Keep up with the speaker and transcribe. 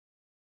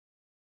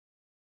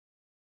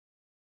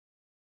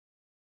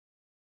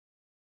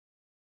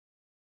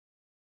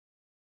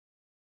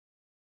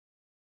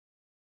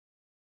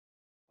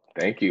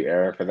Thank you,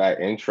 Aaron, for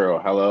that intro.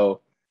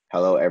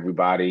 Hello,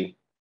 everybody.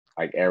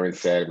 Like Aaron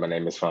said, my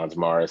name is Fonz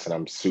Morris, and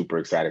I'm super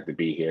excited to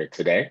be here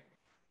today.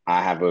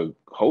 I have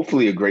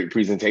hopefully a great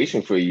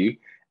presentation for you,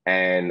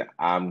 and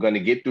I'm going to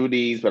get through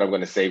these, but I'm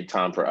going to save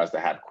time for us to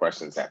have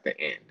questions at the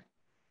end.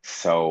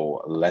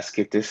 So let's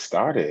get this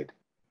started.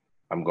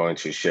 I'm going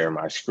to share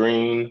my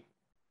screen,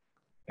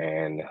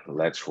 and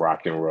let's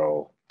rock and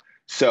roll.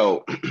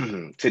 So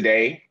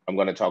today, I'm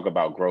going to talk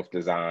about growth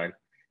design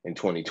in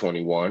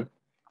 2021.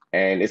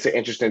 And it's an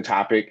interesting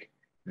topic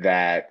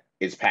that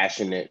is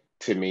passionate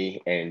to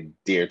me and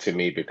dear to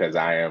me because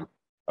I am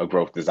a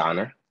growth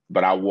designer.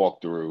 But I'll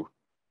walk through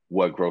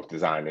what growth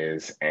design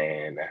is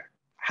and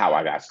how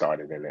I got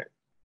started in it.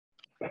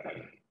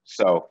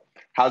 So,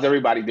 how's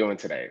everybody doing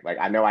today? Like,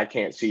 I know I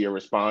can't see your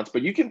response,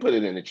 but you can put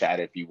it in the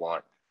chat if you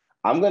want.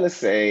 I'm going to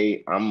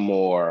say I'm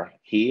more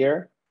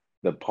here,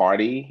 the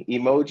party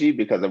emoji,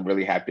 because I'm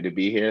really happy to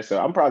be here.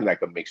 So, I'm probably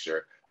like a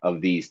mixture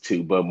of these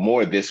two, but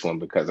more this one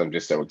because I'm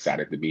just so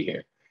excited to be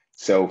here.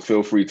 So,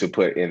 feel free to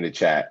put in the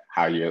chat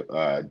how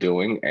you're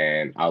doing,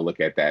 and I'll look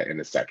at that in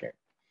a second.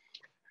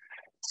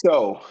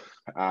 So,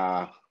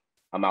 uh,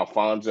 I'm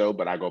Alfonso,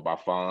 but I go by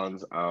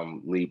Fonz.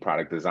 I'm lead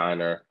product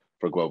designer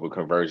for global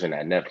conversion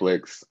at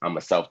Netflix. I'm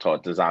a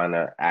self-taught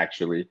designer,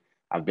 actually.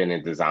 I've been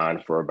in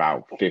design for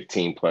about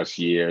 15 plus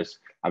years.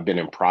 I've been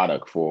in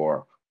product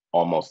for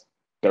almost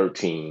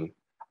 13.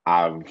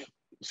 I've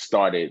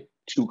started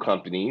two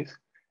companies.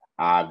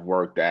 I've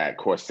worked at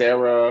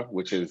Coursera,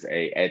 which is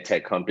a ed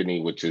tech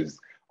company, which is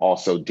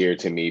also dear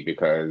to me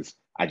because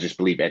I just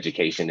believe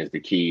education is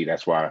the key.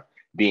 That's why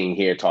being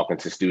here talking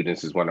to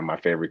students is one of my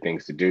favorite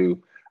things to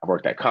do. I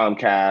worked at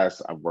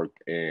Comcast. I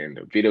worked in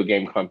a video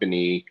game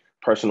company,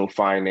 personal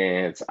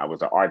finance. I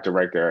was an art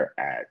director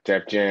at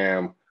Def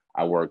Jam.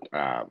 I worked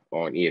on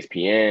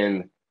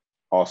ESPN,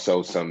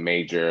 also some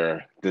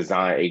major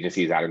design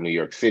agencies out of New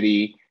York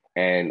City.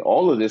 And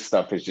all of this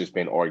stuff has just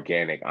been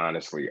organic,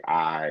 honestly.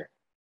 I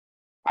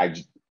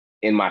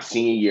in my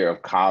senior year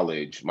of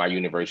college, my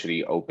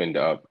university opened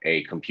up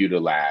a computer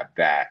lab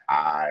that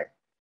I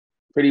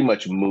pretty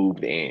much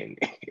moved in.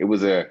 It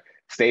was a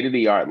state of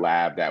the art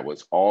lab that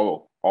was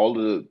all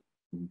the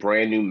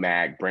brand new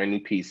Mac, brand new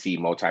PC,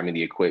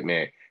 multimedia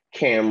equipment,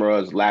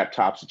 cameras,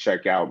 laptops to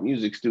check out,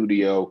 music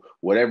studio,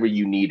 whatever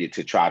you needed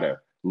to try to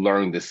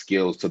learn the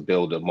skills to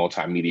build a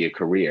multimedia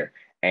career.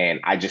 And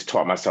I just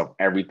taught myself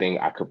everything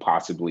I could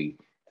possibly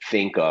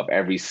think of,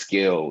 every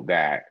skill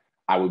that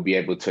I would be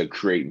able to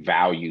create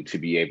value to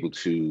be able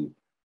to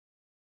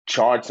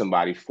charge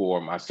somebody for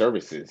my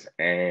services.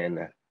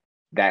 And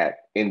that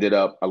ended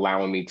up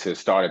allowing me to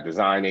start a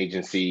design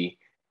agency.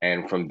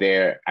 And from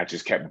there, I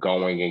just kept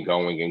going and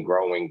going and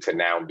growing to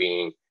now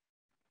being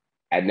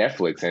at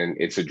Netflix. And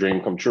it's a dream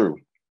come true.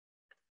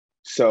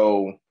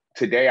 So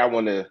today, I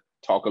want to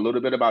talk a little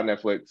bit about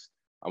Netflix.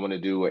 I want to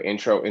do an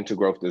intro into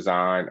growth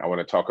design. I want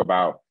to talk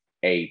about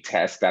a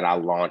test that I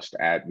launched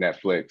at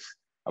Netflix.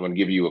 I'm going to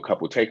give you a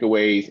couple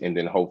takeaways and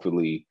then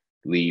hopefully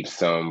leave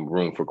some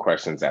room for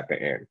questions at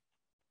the end.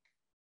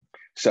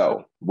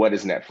 So, what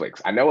is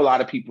Netflix? I know a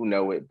lot of people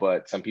know it,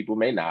 but some people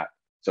may not.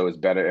 So, it's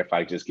better if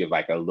I just give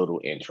like a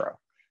little intro.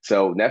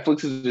 So,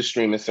 Netflix is a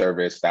streaming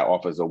service that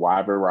offers a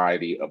wide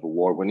variety of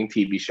award winning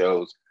TV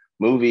shows,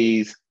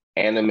 movies,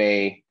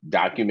 anime,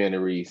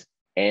 documentaries,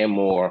 and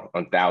more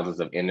on thousands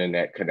of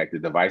internet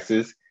connected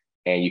devices.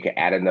 And you can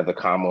add another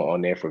comma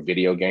on there for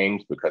video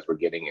games because we're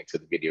getting into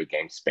the video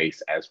game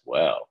space as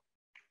well.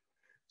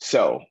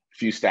 So, a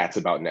few stats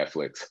about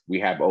Netflix. We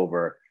have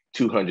over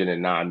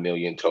 209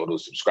 million total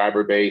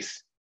subscriber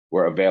base.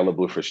 We're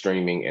available for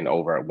streaming in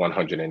over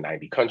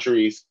 190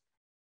 countries.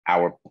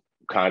 Our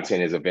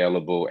content is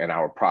available and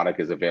our product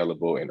is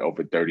available in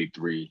over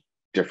 33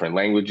 different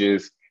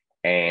languages.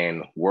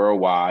 And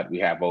worldwide, we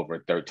have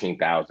over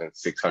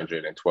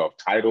 13,612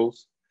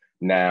 titles.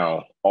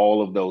 Now,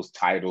 all of those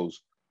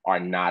titles are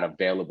not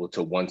available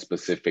to one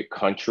specific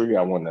country.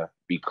 I want to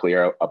be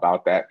clear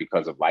about that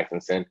because of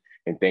licensing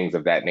and things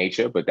of that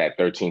nature, but that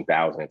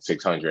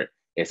 13,600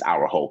 is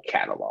our whole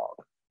catalog.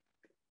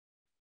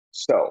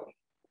 So,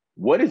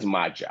 what is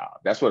my job?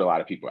 That's what a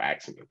lot of people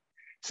ask me.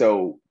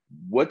 So,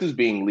 what does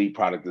being lead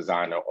product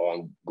designer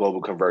on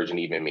global conversion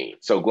even mean?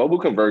 So, global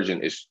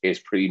conversion is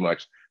pretty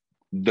much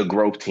the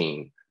growth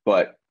team,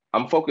 but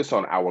I'm focused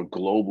on our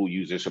global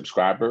user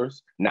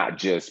subscribers, not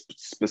just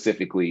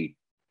specifically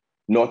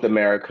North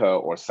America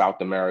or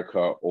South America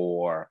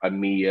or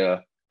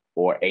EMEA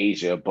or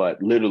Asia,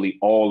 but literally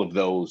all of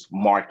those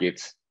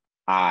markets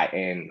I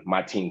and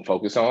my team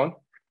focus on.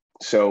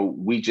 So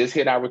we just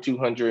hit our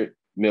 200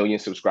 million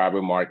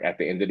subscriber mark at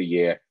the end of the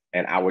year,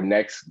 and our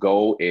next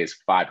goal is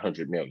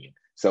 500 million.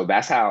 So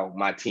that's how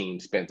my team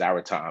spends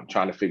our time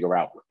trying to figure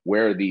out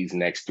where are these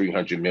next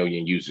 300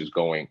 million users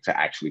going to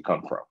actually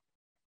come from.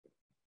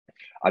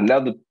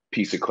 Another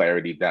piece of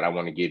clarity that I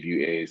want to give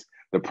you is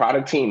the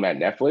product team at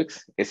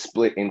Netflix is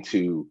split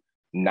into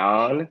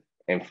non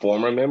and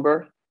former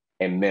member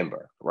and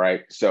member,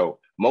 right? So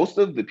most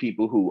of the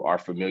people who are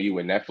familiar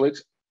with Netflix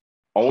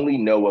only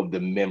know of the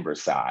member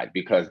side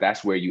because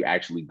that's where you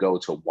actually go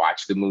to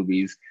watch the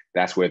movies.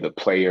 That's where the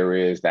player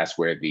is. That's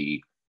where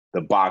the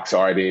box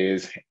art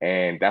is.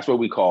 And that's what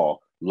we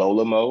call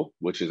Lolamo,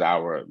 which is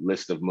our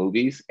list of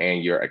movies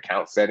and your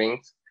account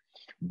settings.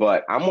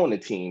 But I'm on a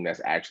team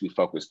that's actually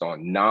focused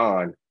on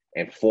non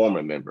and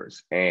former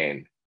members.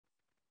 And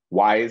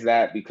why is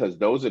that? Because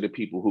those are the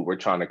people who we're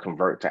trying to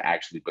convert to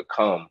actually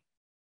become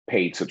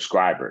paid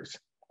subscribers.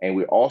 And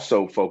we're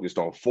also focused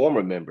on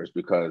former members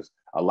because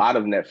a lot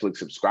of Netflix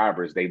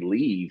subscribers, they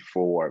leave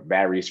for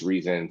various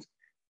reasons,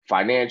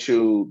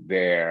 financial,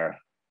 their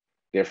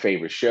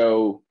favorite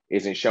show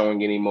isn't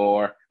showing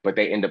anymore, but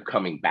they end up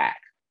coming back.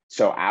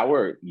 So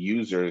our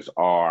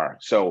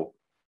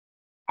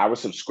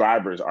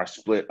subscribers are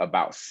split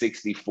about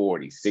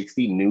 60-40,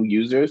 60 new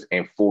users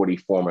and 40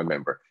 former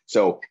member.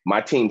 So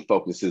my team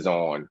focuses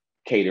on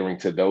catering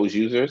to those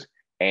users.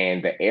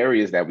 And the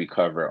areas that we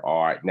cover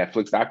are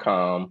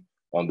Netflix.com,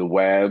 on the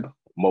web,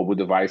 mobile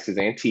devices,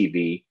 and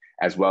TV,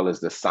 as well as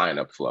the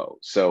sign-up flow.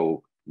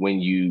 So when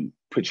you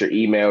put your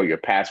email, your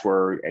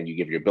password, and you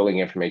give your billing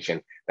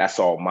information, that's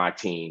all my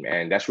team.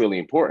 And that's really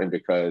important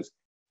because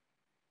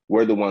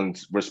we're the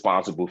ones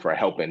responsible for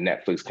helping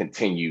Netflix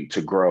continue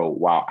to grow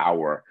while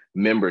our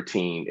member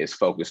team is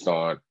focused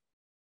on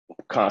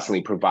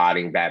constantly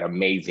providing that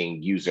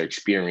amazing user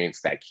experience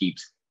that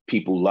keeps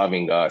people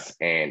loving us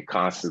and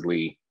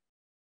constantly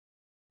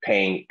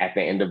paying at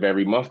the end of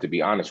every month, to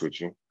be honest with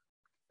you.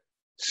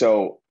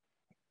 So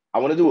I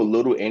want to do a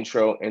little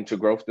intro into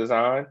growth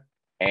design.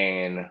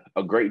 And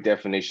a great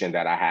definition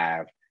that I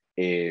have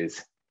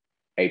is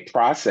a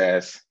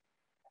process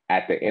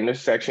at the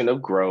intersection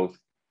of growth,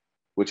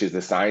 which is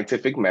the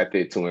scientific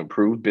method to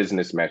improve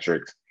business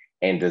metrics,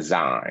 and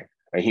design,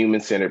 a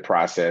human-centered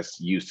process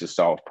used to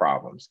solve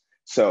problems.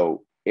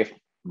 So if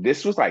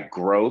this was like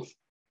growth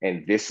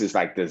and this is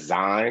like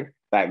design,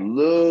 that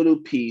little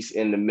piece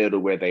in the middle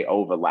where they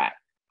overlap,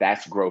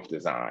 that's growth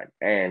design.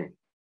 And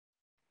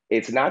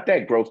it's not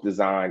that growth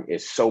design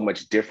is so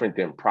much different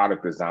than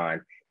product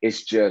design.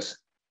 It's just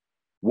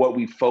what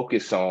we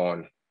focus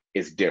on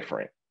is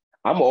different.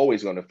 I'm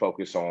always going to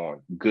focus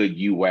on good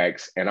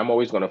UX, and I'm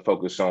always going to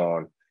focus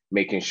on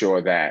making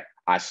sure that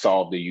I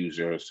solve the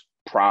user's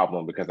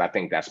problem because I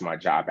think that's my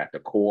job at the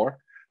core.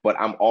 But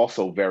I'm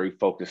also very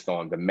focused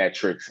on the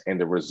metrics and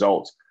the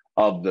results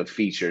of the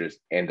features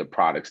and the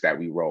products that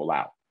we roll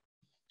out.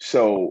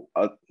 So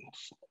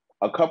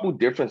a couple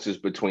differences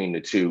between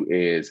the two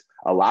is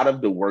a lot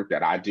of the work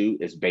that I do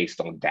is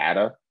based on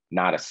data,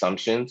 not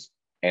assumptions.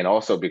 And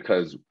also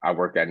because I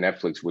work at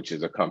Netflix, which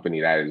is a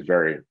company that is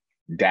very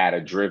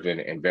data driven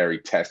and very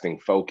testing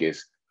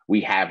focused,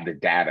 we have the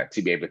data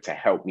to be able to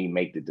help me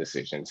make the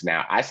decisions.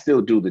 Now, I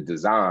still do the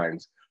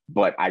designs,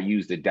 but I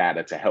use the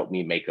data to help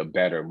me make a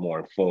better, more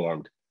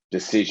informed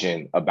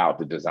decision about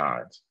the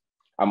designs.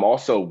 I'm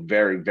also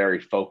very, very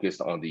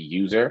focused on the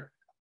user.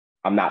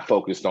 I'm not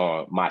focused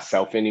on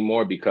myself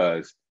anymore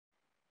because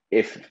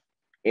if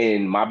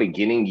in my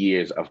beginning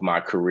years of my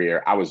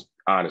career, I was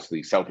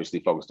honestly selfishly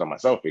focused on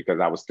myself because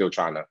I was still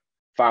trying to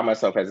find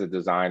myself as a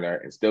designer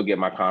and still get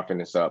my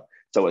confidence up.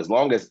 So as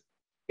long as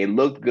it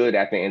looked good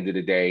at the end of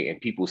the day and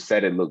people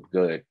said it looked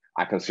good,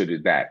 I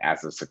considered that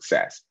as a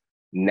success.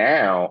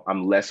 Now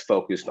I'm less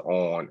focused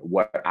on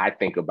what I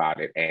think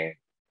about it and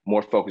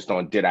more focused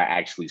on did I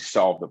actually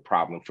solve the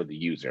problem for the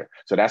user?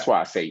 So that's why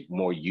I say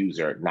more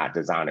user, not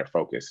designer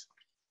focused.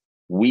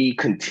 We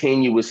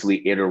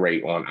continuously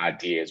iterate on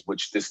ideas,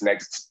 which this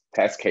next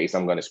test case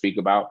I'm going to speak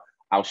about,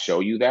 I'll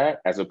show you that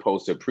as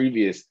opposed to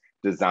previous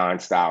design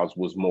styles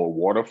was more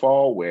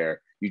waterfall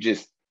where you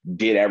just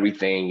did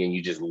everything and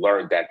you just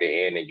learned at the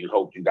end and you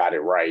hope you got it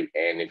right.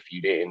 And if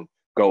you didn't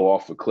go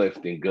off a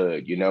cliff, then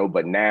good, you know?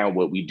 But now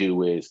what we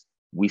do is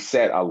we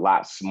set a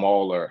lot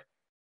smaller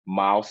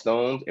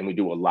milestones and we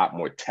do a lot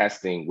more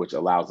testing, which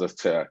allows us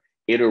to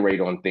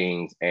iterate on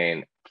things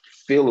and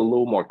feel a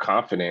little more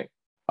confident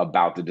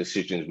about the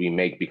decisions we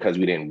make because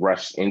we didn't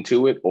rush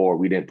into it or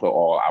we didn't put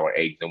all our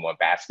eggs in one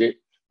basket,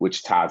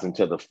 which ties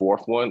into the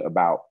fourth one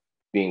about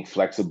being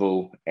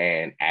flexible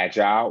and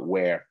agile,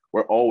 where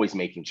we're always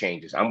making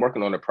changes. I'm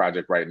working on a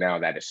project right now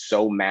that is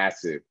so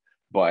massive,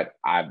 but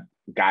I've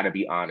got to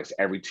be honest,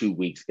 every 2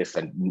 weeks, it's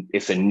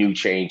a new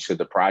change to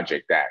the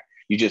project that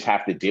you just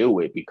have to deal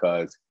with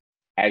because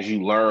as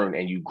you learn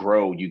and you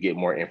grow, you get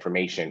more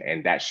information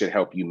and that should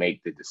help you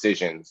make the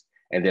decisions.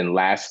 And then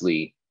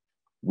lastly,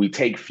 we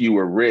take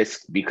fewer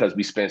risks because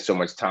we spend so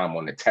much time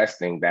on the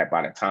testing that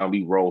by the time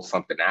we roll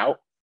something out,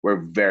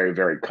 we're very,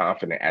 very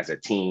confident as a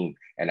team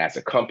and as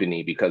a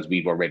company because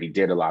we've already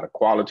did a lot of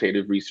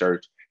qualitative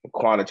research and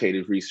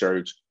quantitative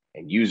research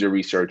and user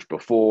research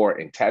before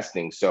and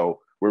testing.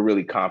 So we're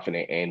really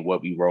confident in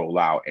what we roll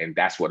out. And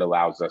that's what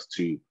allows us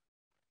to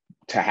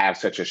have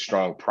such a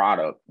strong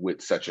product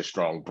with such a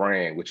strong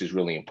brand, which is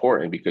really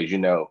important because, you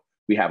know,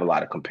 we have a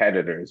lot of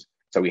competitors.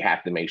 So we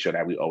have to make sure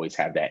that we always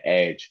have that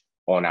edge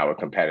on our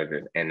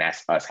competitors. And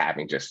that's us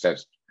having just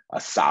such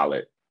a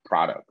solid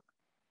product.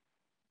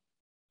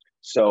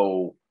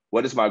 So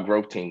what does my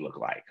growth team look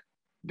like?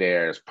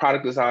 There's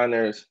product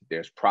designers,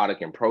 there's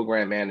product and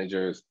program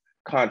managers,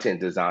 content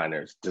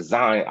designers,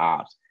 design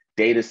ops,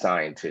 data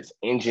scientists,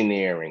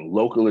 engineering,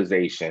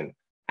 localization,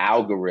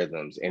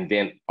 algorithms. And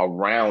then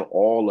around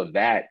all of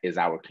that is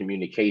our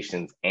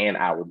communications and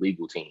our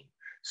legal team.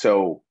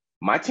 So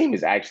my team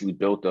is actually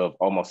built of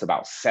almost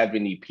about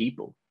 70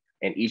 people,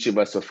 and each of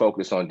us are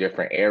focused on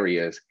different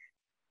areas.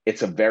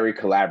 It's a very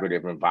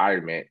collaborative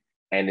environment.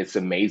 And it's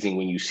amazing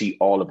when you see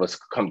all of us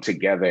come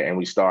together and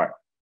we start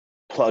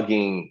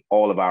plugging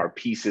all of our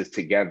pieces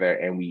together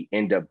and we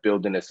end up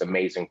building this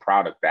amazing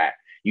product that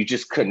you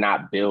just could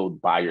not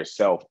build by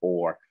yourself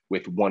or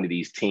with one of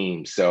these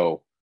teams.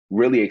 So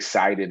really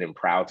excited and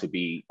proud to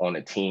be on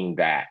a team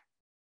that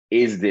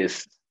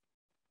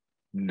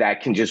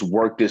can just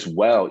work this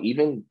well.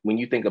 Even when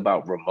you think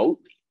about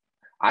remotely,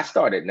 I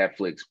started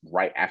Netflix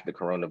right after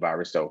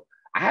coronavirus. So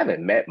I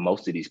haven't met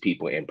most of these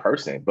people in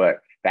person, but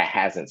that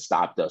hasn't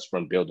stopped us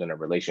from building the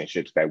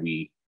relationships that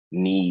we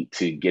need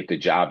to get the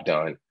job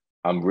done.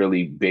 I'm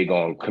really big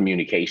on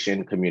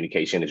communication.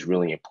 Communication is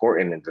really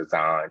important in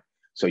design.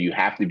 So you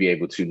have to be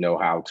able to know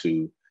how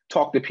to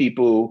talk to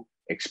people,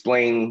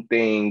 explain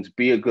things,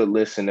 be a good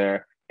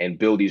listener, and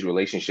build these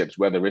relationships,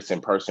 whether it's in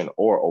person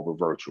or over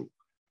virtual.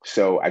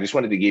 So I just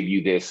wanted to give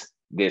you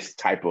this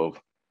type of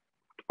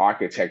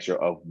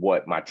architecture of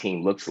what my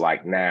team looks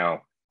like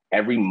now.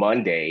 Every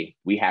Monday,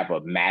 we have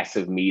a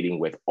massive meeting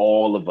with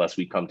all of us.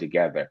 We come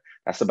together.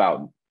 That's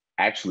about,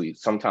 actually,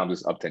 sometimes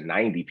it's up to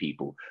 90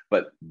 people,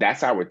 but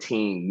that's our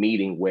team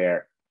meeting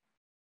where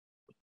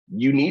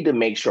you need to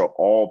make sure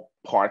all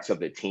parts of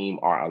the team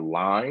are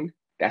aligned.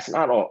 That's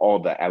not on all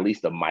the, at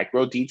least the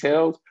micro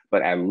details,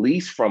 but at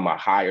least from a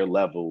higher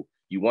level,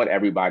 you want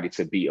everybody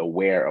to be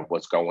aware of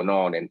what's going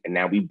on. And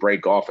now we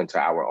break off into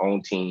our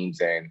own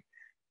teams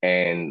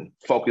and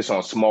focus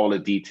on smaller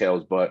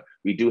details. But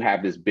we do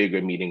have this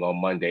bigger meeting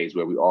on Mondays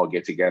where we all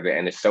get together.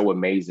 And it's so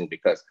amazing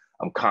because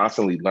I'm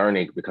constantly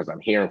learning, because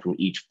I'm hearing from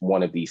each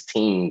one of these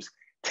teams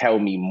tell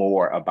me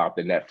more about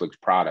the Netflix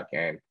product.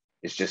 And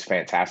it's just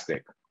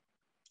fantastic.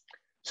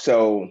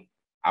 So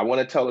I want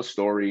to tell a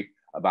story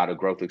about a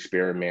growth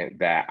experiment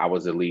that I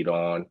was a lead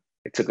on.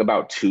 It took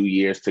about 2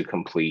 years to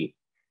complete.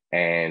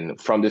 And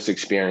from this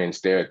experience,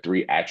 there are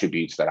 3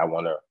 attributes that I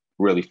want to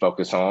really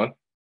focus on.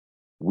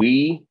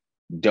 We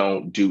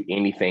don't do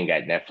anything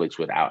at Netflix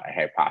without a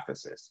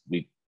hypothesis.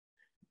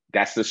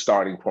 That's the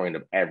starting point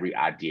of every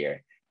idea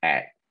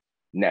at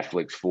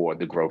Netflix for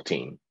the growth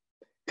team.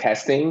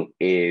 Testing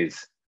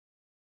is,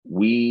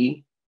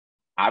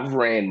 I've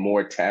ran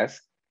more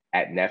tests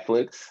at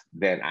Netflix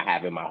than I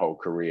have in my whole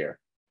career,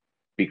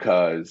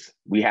 because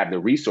we have the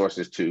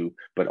resources to,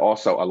 but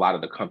also a lot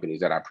of the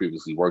companies that I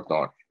previously worked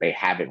on, they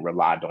haven't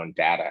relied on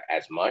data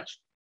as much.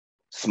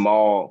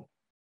 Small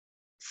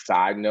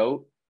side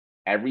note,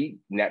 every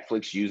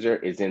Netflix user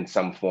is in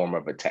some form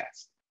of a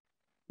test.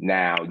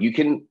 Now, you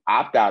can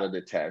opt out of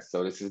the test.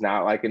 So this is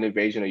not like an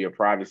invasion of your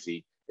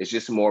privacy. It's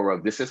just more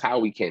of, this is how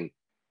we can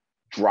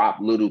drop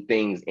little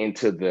things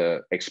into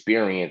the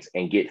experience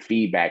and get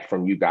feedback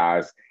from you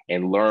guys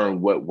and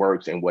learn what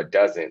works and what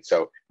doesn't.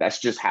 So that's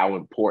just how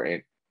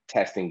important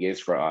testing is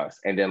for us.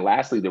 And then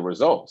lastly, the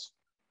results,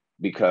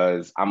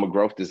 because I'm a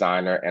growth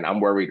designer and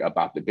I'm worried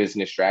about the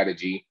business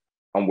strategy.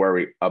 I'm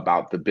worried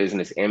about the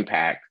business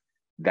impact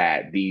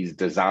that these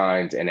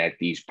designs and that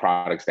these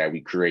products that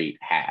we create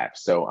have.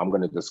 So I'm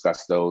going to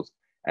discuss those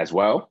as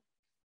well.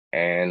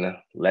 And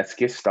let's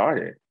get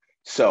started.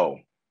 So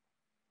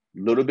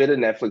a little bit of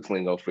Netflix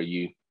lingo for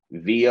you.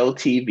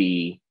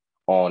 VOTV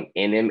on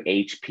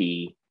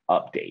NMHP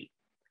update.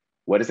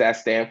 What does that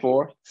stand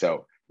for?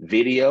 So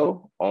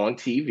video on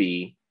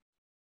TV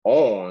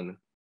on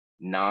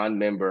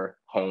non-member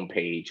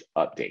homepage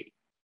update.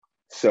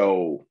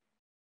 So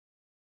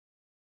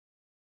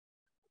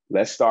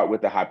let's start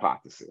with the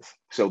hypothesis.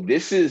 So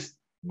this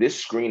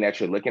screen that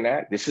you're looking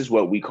at, this is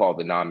what we call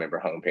the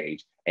non-member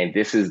homepage. And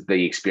this is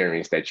the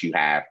experience that you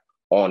have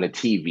on a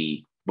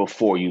TV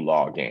before you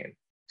log in.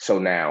 So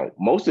now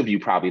most of you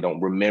probably don't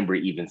remember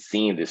even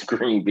seeing this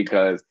screen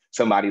because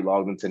somebody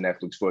logged into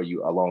Netflix for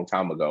you a long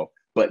time ago.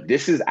 But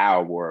this is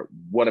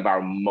one of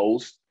our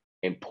most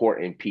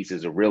important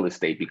pieces of real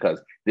estate,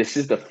 because this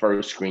is the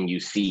first screen you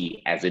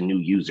see as a new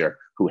user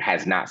who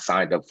has not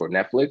signed up for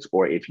Netflix,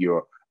 or if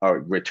you're a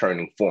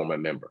returning former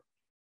member.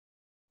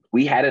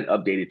 We hadn't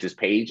updated this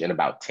page in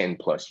about 10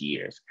 plus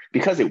years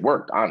because it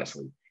worked,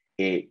 honestly.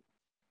 It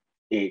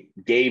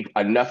gave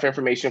enough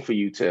information for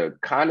you to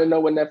kind of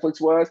know what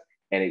Netflix was,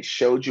 and it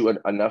showed you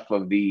enough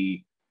of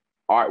the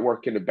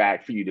artwork in the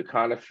back for you to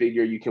kind of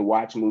figure you can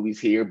watch movies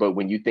here. But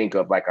when you think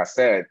of, like I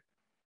said,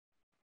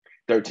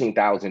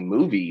 13,000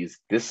 movies,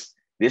 this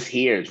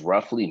here is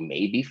roughly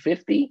maybe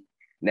 50.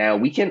 Now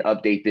we can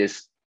update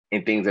this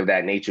and things of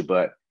that nature,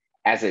 but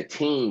as a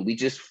team, we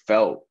just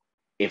felt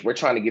if we're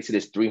trying to get to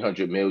this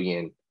 300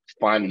 million,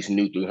 find these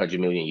new 300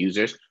 million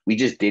users, we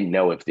just didn't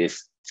know if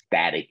this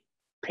static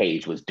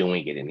page was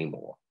doing it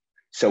anymore.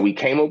 So we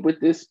came up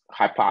with this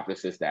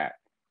hypothesis that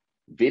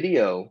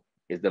video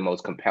is the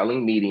most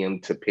compelling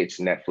medium to pitch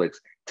Netflix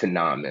to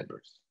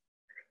non-members.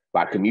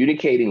 By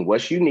communicating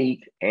what's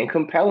unique and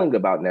compelling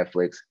about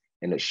Netflix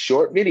in a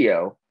short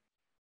video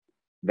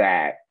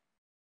that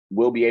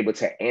will be able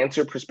to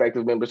answer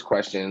prospective members'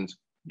 questions,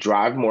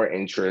 drive more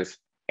interest,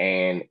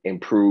 and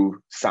improve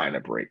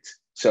sign-up rates.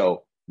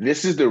 So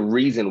this is the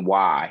reason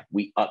why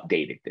we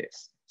updated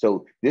this.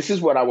 So this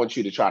is what I want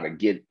you to try to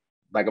get,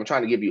 like I'm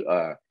trying to give you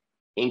a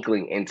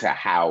inkling into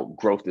how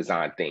growth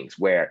design thinks,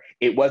 where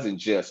it wasn't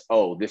just,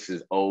 oh, this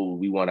is old,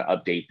 we want to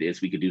update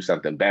this, we could do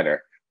something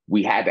better.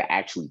 We had to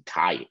actually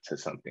tie it to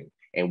something.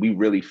 And we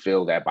really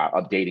feel that by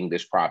updating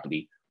this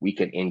property, we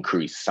can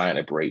increase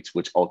sign-up rates,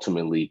 which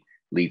ultimately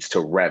leads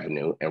to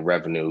revenue, and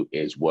revenue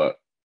is what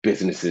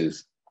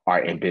businesses are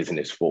in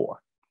business for.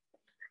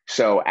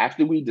 So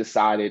after we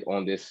decided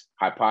on this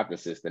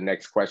hypothesis, the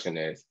next question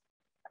is,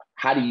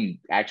 how do you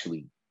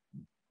actually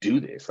do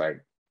this?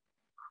 Like,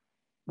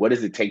 what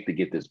does it take to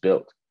get this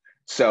built?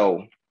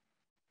 So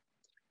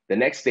the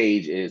next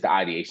stage is the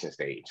ideation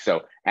stage.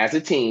 So as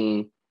a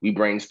team, we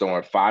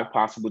brainstormed 5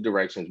 possible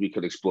directions we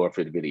could explore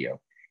for the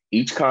video.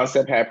 Each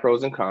concept had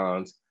pros and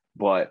cons,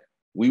 but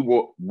we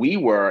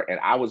were, and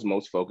I was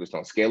most focused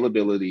on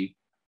scalability,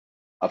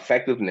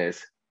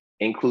 effectiveness,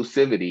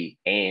 inclusivity,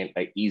 and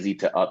an easy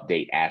to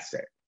update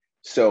asset.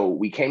 So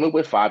we came up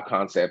with 5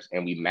 concepts,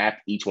 and we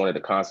mapped each one of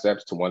the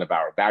concepts to one of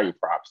our value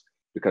props,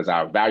 because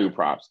our value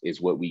props is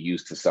what we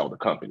use to sell the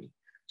company.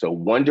 So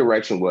one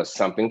direction was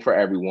something for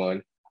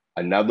everyone.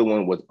 Another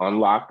one was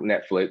unlock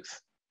Netflix.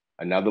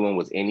 Another one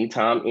was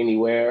anytime,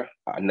 anywhere.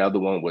 Another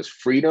one was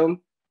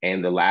freedom.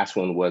 And the last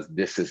one was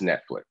this is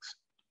Netflix.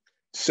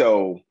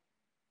 So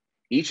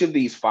each of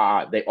these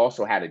 5, they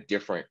also had a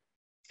different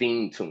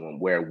theme to them,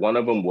 where one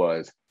of them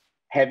was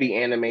heavy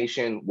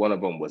animation, one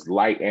of them was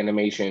light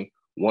animation,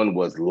 one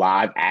was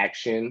live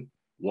action,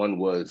 one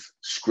was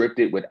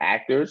scripted with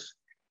actors,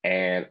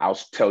 and I'll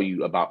tell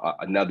you about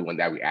another one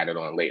that we added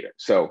on later.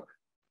 So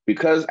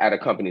because at a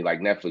company like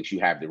Netflix, you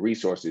have the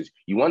resources,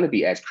 you want to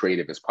be as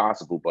creative as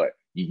possible, but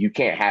you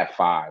can't have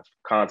 5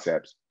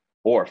 concepts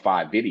or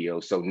 5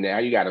 videos. So now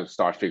you got to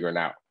start figuring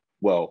out,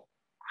 well,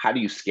 how do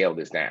you scale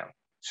this down?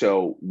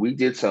 So we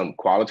did some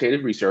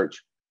qualitative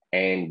research,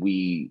 and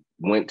we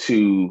went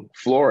to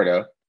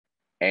Florida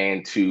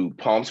and to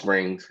Palm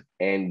Springs,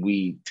 and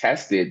we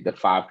tested the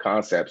 5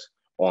 concepts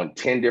on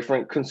 10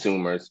 different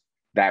consumers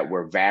that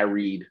were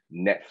varied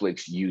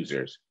Netflix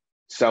users.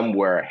 Some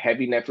were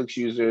heavy Netflix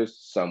users,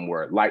 some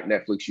were light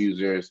Netflix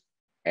users,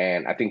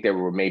 and I think there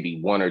were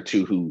maybe 1 or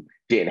 2 who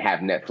didn't have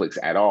Netflix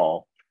at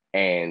all.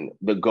 And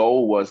the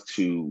goal was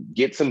to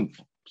get some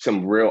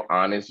real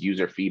honest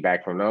user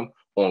feedback from them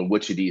on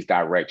which of these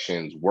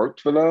directions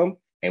worked for them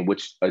and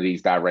which of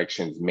these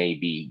directions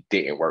maybe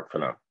didn't work for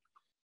them.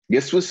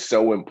 This was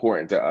so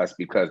important to us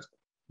because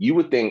you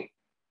would think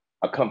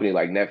a company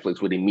like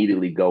Netflix would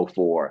immediately go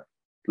for,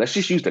 let's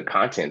just use the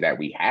content that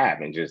we have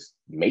and just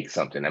make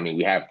something. I mean,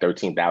 we have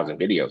 13,000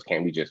 videos.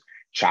 Can't we just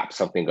chop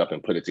something up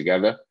and put it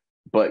together?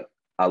 But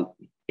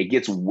it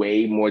gets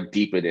way more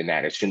deeper than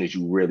that as soon as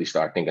you really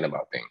start thinking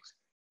about things.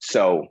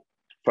 So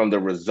from the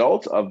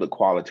results of the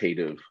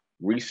qualitative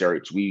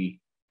research,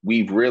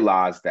 we've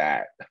realized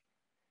that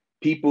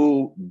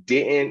people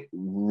didn't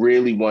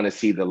really want to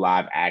see the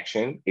live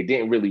action. It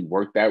didn't really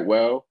work that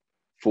well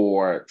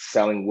for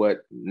selling what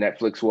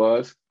Netflix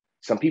was.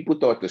 Some people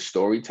thought the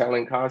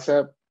storytelling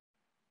concept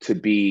to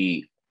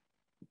be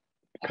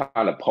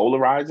kind of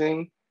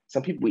polarizing.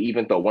 Some people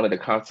even thought one of the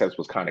concepts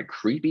was kind of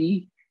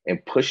creepy and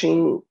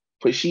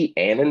pushy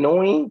and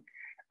annoying.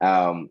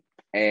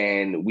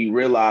 And we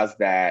realized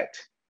that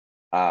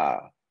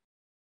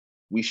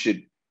we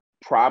should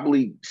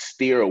probably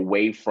steer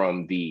away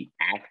from the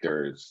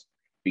actors,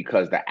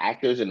 because the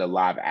actors in the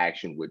live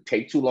action would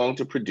take too long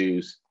to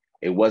produce.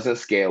 It wasn't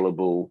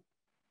scalable.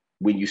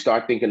 When you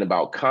start thinking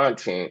about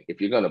content, if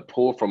you're going to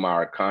pull from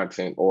our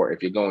content, or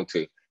if you're going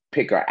to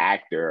pick an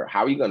actor,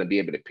 how are you going to be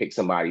able to pick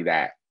somebody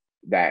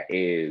that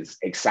is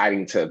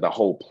exciting to the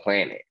whole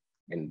planet?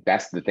 And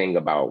that's the thing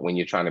about when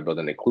you're trying to build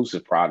an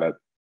inclusive product,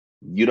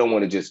 you don't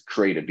want to just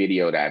create a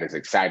video that is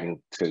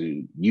exciting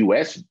to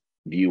US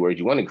viewers.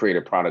 You want to create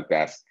a product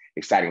that's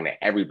exciting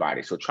to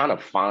everybody. So trying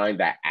to find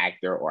that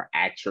actor or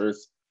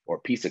actress or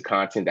piece of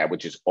content that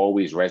would just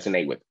always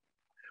resonate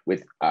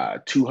with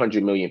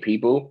 200 million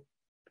people,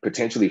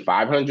 potentially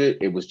 500,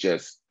 it was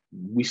just,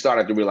 we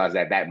started to realize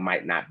that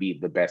might not be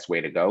the best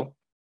way to go.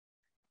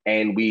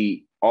 And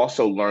we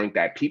also learned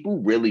that people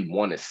really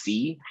want to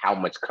see how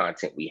much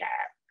content we have.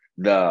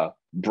 The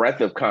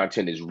breadth of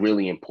content is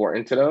really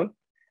important to them,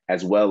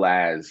 as well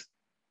as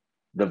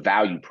the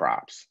value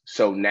props.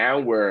 So now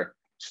we're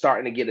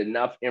starting to get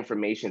enough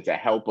information to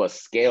help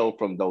us scale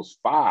from those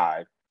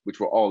 5, which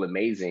were all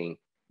amazing,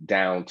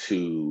 down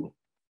to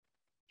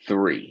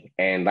 3.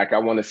 And like I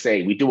want to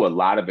say, we do a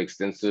lot of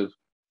extensive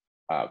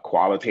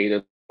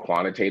qualitative,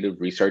 quantitative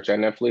research at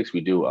Netflix.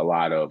 We do a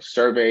lot of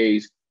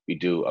surveys. We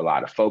do a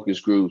lot of focus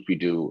groups. We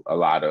do a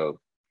lot of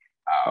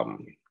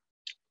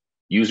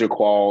user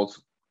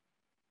calls.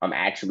 I'm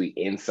actually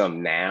in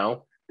some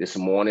now. This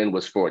morning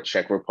was for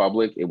Czech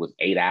Republic. It was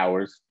 8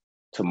 hours.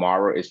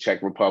 Tomorrow is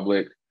Czech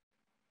Republic.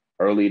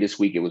 Earlier this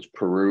week, it was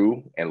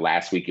Peru, and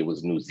last week it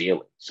was New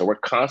Zealand. So we're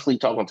constantly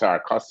talking to our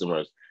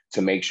customers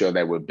to make sure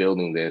that we're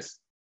building this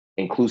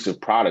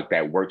inclusive product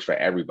that works for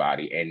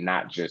everybody and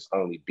not just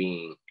only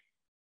being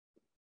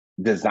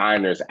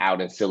designers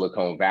out in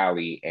Silicon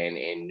Valley and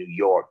in New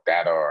York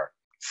that are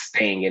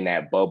staying in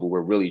that bubble.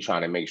 We're really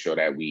trying to make sure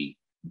that we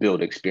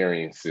build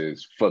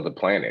experiences for the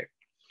planet.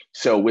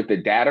 So with the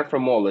data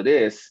from all of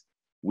this,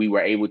 we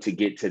were able to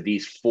get to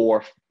these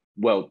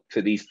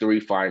three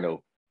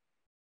final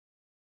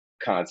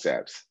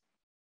concepts.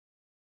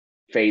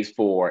 Phase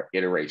 4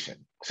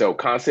 iteration. So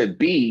concept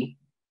B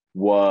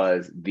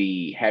was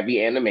the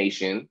heavy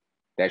animation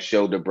that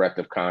showed the breadth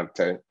of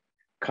content.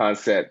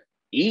 Concept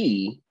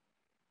E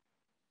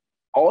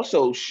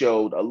also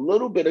showed a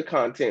little bit of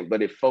content,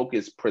 but it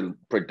focused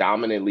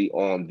predominantly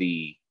on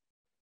the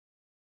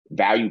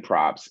value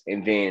props.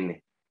 And then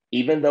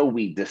even though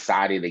we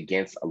decided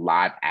against a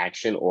live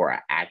action or an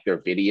actor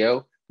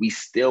video, we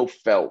still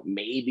felt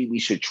maybe we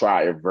should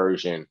try a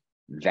version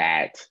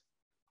that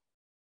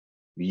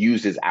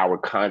uses our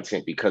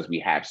content because we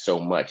have so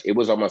much. It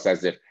was almost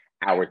as if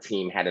our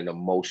team had an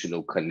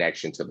emotional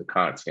connection to the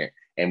content.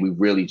 And we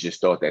really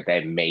just thought that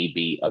that may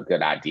be a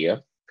good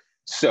idea.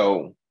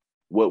 So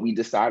what we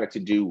decided to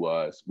do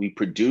was we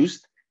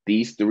produced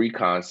these three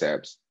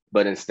concepts,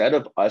 but instead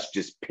of us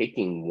just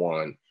picking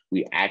one,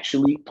 we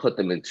actually put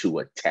them into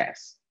a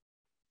test.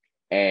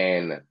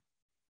 And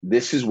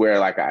this is where,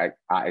 like I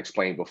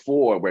explained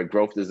before, where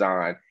growth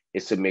design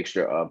is a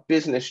mixture of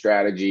business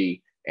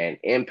strategy and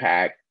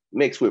impact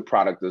mixed with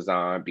product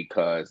design,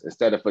 because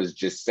instead of us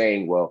just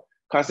saying, well,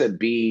 concept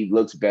B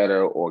looks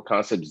better, or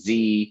concept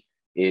Z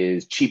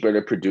is cheaper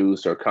to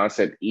produce, or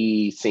concept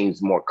E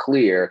seems more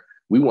clear,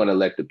 we want to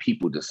let the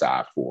people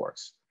decide for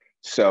us.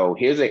 So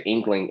here's an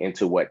inkling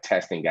into what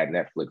testing at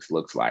Netflix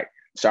looks like.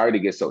 Sorry to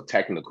get so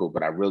technical,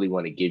 but I really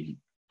want to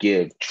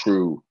give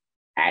true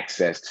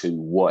access to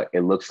what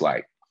it looks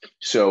like.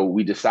 So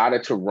we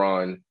decided to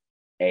run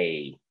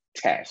a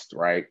test,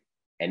 right?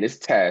 And this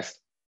test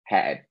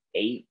had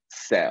 8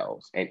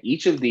 cells, and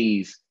each of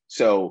these,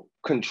 so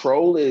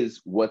control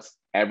is what's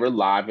ever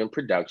live in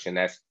production.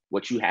 That's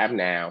what you have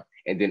now.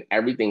 And then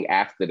everything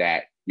after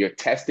that, you're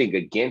testing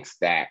against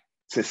that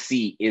to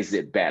see, is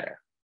it better?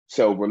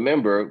 So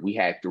remember, we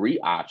had 3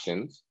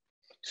 options.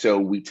 So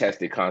we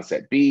tested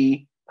concept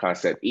B,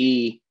 concept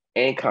E,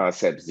 and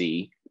concept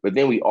Z, but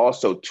then we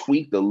also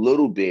tweaked a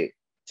little bit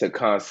to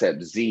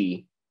concept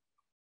Z.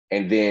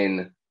 And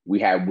then we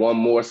had one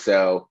more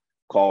cell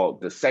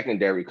called the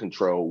secondary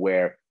control,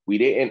 where we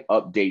didn't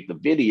update the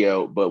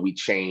video, but we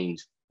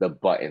changed the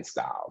button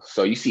style.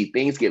 So you see,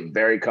 things get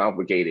very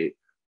complicated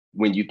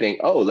when you think,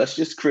 oh, let's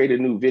just create a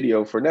new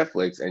video for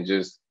Netflix and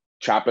just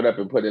chop it up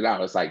and put it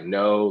out. It's like,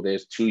 no,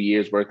 there's 2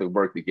 years worth of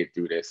work to get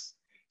through this.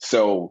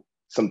 So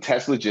some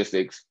test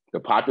logistics, the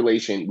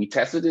population, we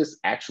tested this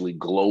actually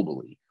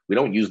globally. We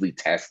don't usually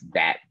test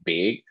that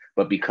big,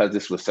 but because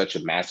this was such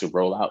a massive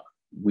rollout,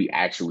 we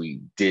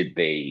actually did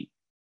a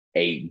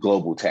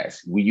global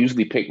test. We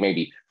usually pick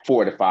maybe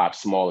 4 to 5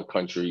 smaller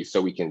countries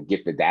so we can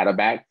get the data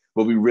back,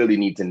 but we really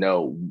need to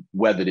know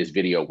whether this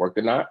video worked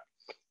or not.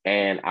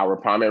 And our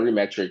primary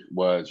metric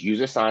was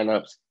user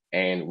signups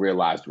and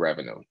realized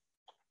revenue.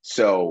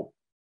 So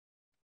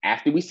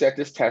after we set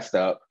this test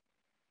up,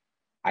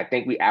 I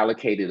think we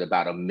allocated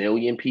about 1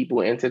 million people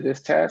into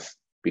this test.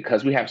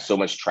 Because we have so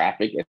much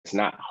traffic, it's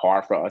not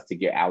hard for us to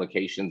get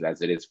allocations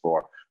as it is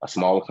for a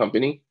smaller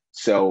company.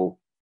 So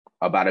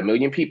about 1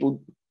 million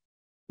people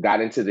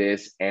got into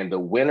this, and the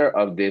winner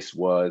of this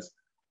was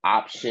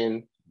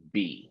option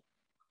B.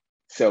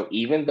 So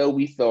even though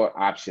we thought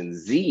option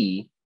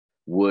Z,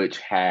 which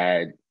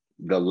had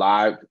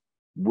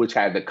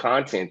the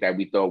content that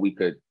we thought we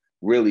could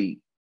really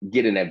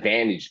get an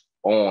advantage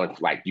on,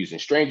 like using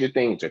Stranger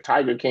Things or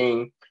Tiger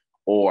King,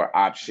 or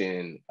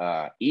option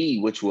E,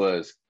 which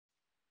was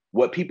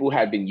what people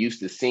had been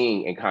used to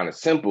seeing and kind of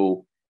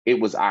simple,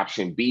 it was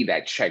option B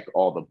that checked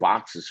all the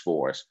boxes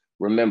for us.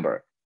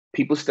 Remember,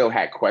 people still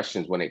had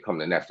questions when it come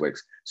to Netflix.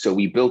 So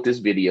we built this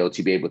video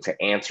to be able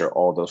to answer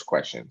all those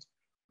questions.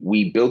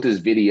 We built this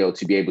video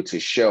to be able to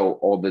show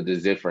all the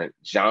different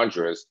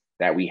genres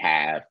that we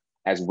have,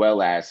 as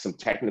well as some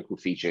technical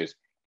features.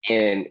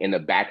 And in the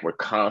back, we're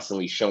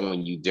constantly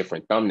showing you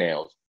different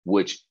thumbnails,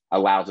 which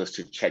allows us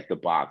to check the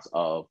box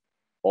of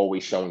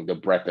always showing the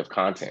breadth of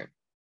content.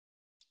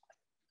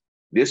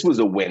 This was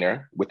a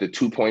winner with a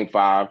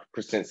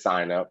 2.5%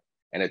 sign up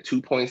and a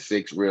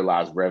 2.6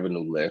 realized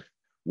revenue lift,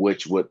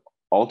 which would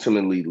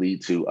ultimately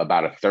lead to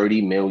about a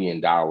 $30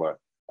 million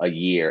a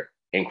year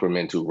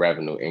incremental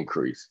revenue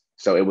increase.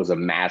 So it was a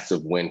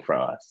massive win for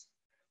us.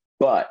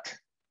 But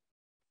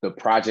the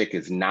project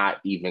is not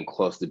even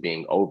close to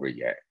being over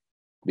yet,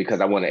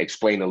 because I want to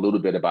explain a little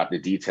bit about the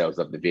details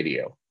of the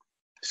video.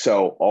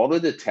 So all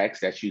of the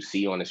text that you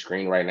see on the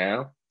screen right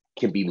now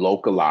can be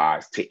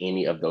localized to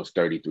any of those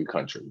 33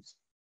 countries.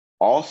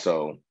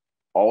 Also,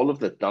 all of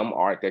the thumb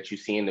art that you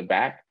see in the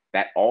back,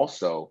 that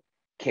also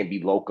can be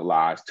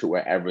localized to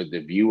wherever the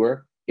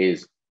viewer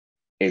is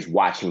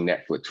watching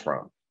Netflix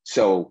from.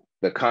 So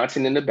the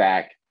content in the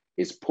back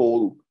is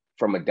pulled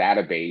from a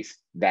database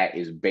that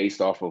is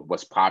based off of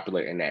what's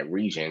popular in that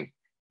region.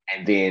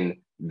 And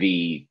then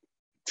the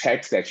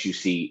text that you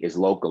see is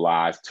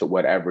localized to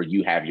whatever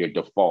you have your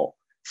default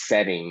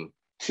setting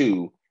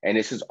to. And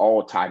this is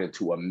all tied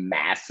into a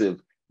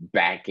massive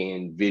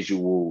back-end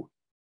visual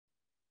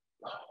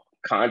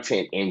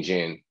content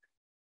engine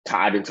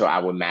tied into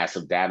our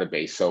massive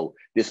database. So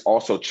this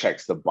also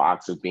checks the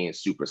box of being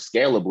super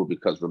scalable,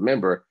 because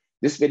remember,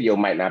 this video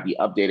might not be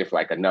updated for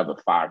like another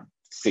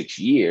 5-6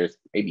 years,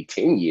 maybe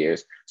 10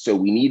 years. So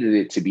we needed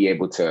it to be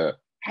able to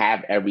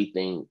have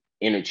everything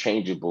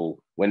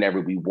interchangeable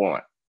whenever we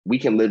want. We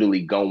can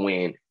literally go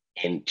in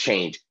and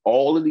change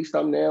all of these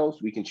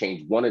thumbnails. We can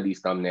change one of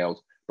these thumbnails,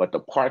 but the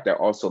part that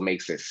also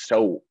makes it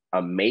so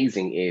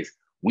amazing is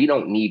we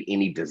don't need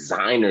any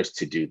designers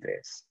to do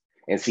this.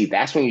 And see,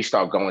 that's when you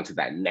start going to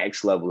that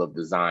next level of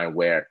design,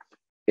 where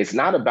it's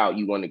not about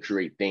you want to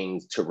create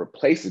things to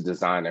replace a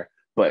designer,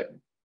 but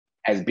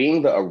as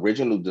being the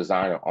original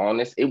designer on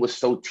this, it was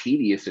so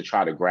tedious to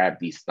try to grab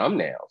these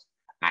thumbnails.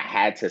 I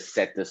had to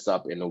set this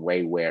up in a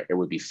way where it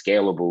would be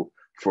scalable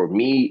for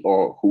me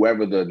or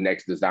whoever the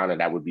next designer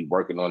that would be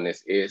working on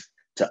this is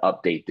to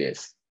update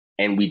this.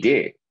 And we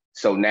did.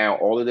 So now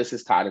all of this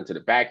is tied into the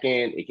back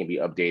end. It can be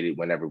updated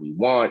whenever we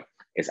want.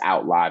 It's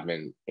out live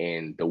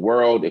in the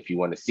world. If you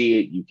want to see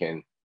it, you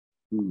can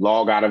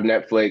log out of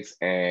Netflix,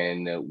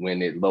 and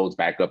when it loads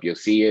back up, you'll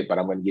see it. But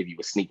I'm going to give you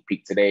a sneak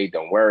peek today.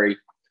 Don't worry.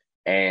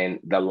 And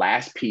the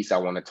last piece I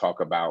want to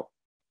talk about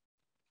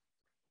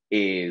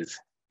is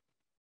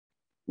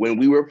when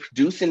we were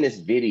producing this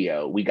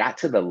video, we got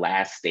to the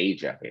last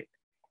stage of it.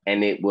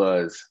 And it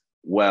was,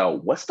 well,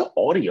 what's the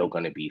audio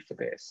going to be for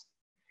this?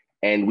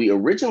 And we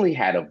originally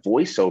had a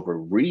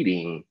voiceover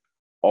reading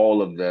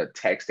all of the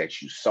text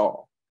that you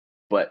saw.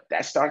 But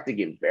that started to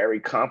get very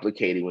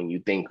complicated when you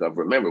think of,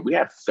 remember, we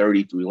have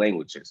 33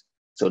 languages.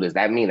 So does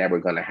that mean that we're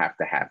going to have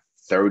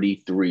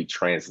 33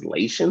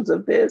 translations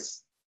of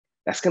this?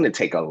 That's going to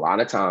take a lot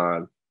of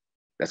time.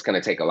 That's going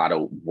to take a lot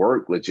of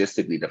work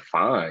logistically to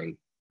find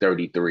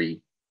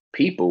 33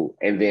 people.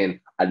 And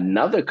then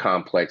another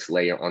complex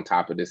layer on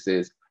top of this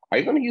is, are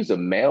you going to use a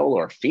male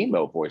or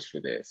female voice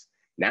for this?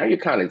 Now you're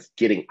kind of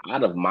getting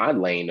out of my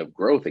lane of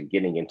growth and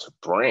getting into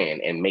brand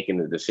and making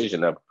the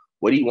decision of,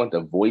 what do you want the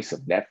voice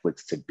of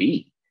Netflix to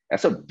be?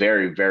 That's a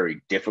very,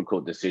 very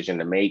difficult decision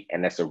to make.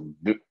 And that's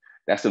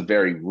a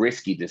very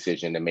risky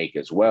decision to make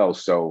as well.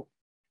 So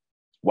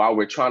while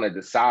we're trying to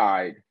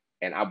decide,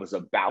 and I was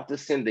about to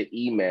send the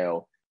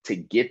email to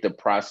get the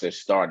process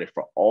started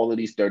for all of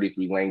these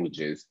 33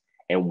 languages,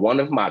 and one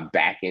of my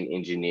backend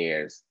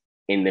engineers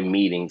in the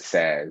meeting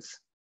says,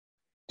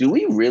 do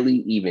we really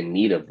even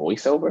need a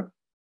voiceover?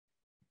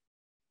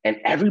 And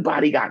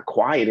everybody got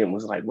quiet and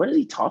was like, what is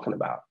he talking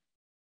about?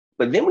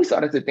 But then we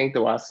started to think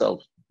to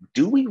ourselves,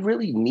 do we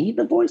really need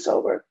the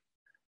voiceover?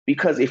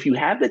 Because if you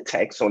have the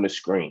text on the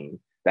screen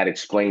that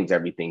explains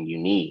everything you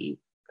need,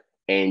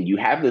 and you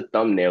have the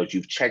thumbnails,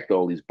 you've checked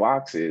all these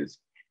boxes,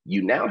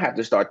 you now have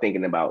to start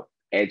thinking about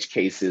edge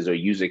cases or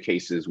user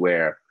cases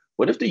where,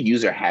 what if the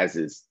user has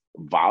his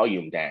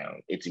volume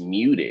down, it's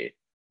muted,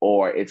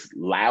 or it's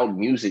loud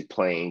music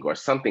playing, or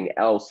something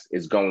else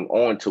is going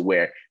on to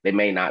where they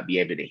may not be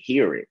able to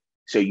hear it.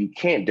 So you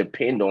can't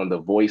depend on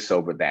the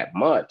voiceover that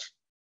much.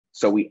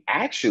 So we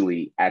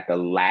actually, at the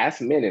last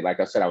minute, like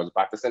I said, I was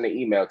about to send an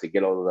email to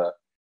get all of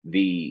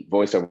the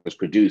voiceovers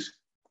produced.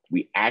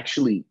 We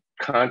actually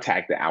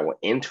contacted our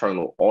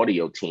internal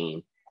audio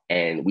team,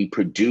 and we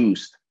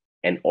produced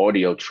an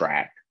audio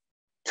track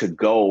to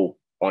go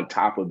on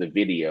top of the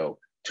video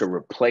to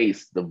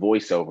replace the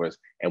voiceovers.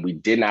 And we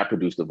did not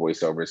produce the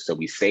voiceovers. So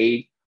we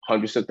saved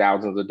hundreds of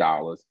thousands of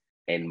dollars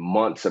and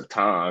months of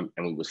time,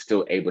 and we were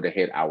still able to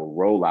hit our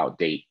rollout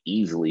date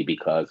easily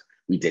because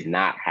we did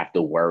not have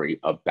to worry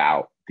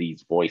about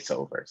these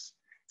voiceovers.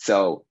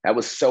 So that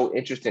was so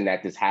interesting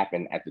that this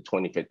happened at the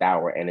 25th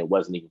hour, and it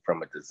wasn't even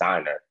from a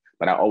designer.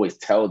 But I always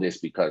tell this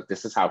because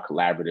this is how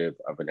collaborative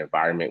of an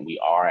environment we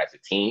are as a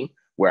team,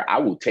 where I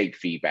will take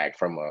feedback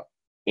from an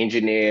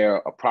engineer,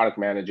 a product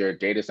manager,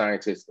 data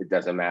scientist. It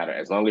doesn't matter.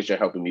 As long as you're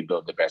helping me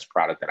build the best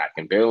product that I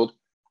can build,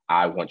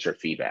 I want your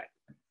feedback.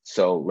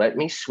 So let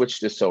me switch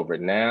this over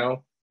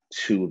now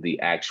to the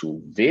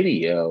actual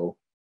video,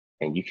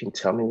 and you can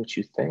tell me what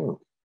you think.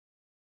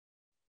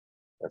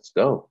 Let's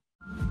go.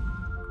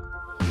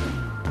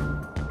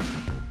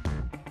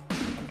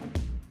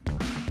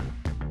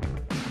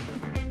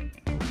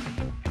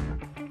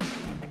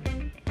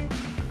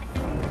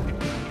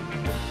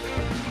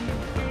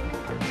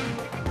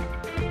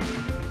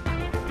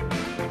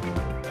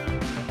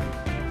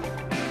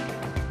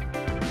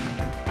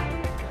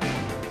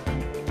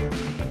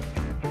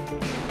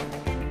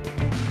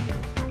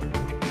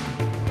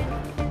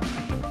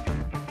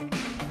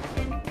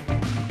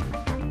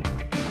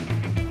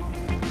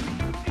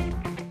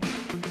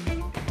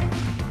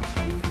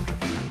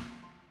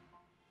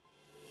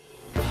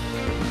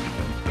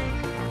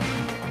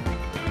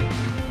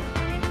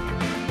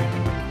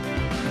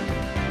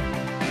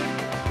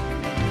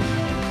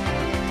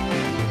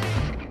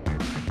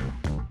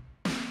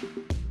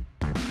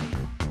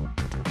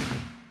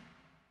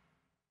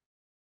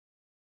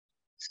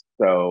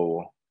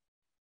 So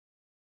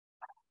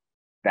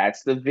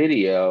that's the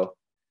video.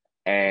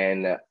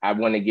 And I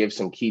want to give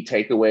some key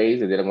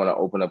takeaways, and then I want to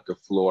open up the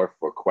floor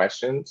for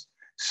questions.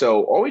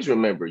 So always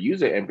remember,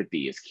 user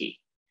empathy is key.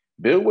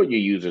 Build what your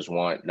users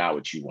want, not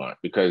what you want,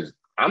 because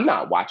I'm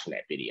not watching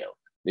that video.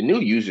 The new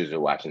users are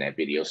watching that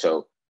video.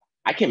 So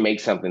I can make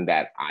something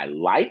that I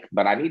like,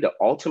 but I need to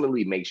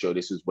ultimately make sure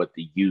this is what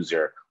the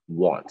user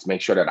wants.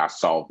 Make sure that I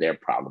solve their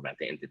problem at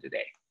the end of the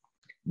day.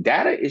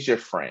 Data is your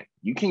friend.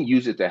 You can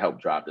use it to help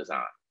drive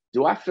design.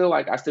 Do I feel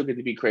like I still get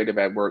to be creative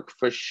at work?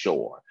 For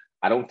sure.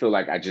 I don't feel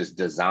like I just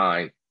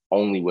design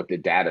only what the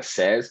data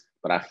says,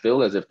 but I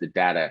feel as if the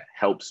data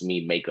helps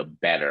me make a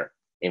better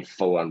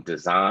informed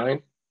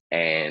design,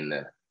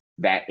 and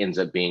that ends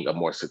up being a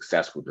more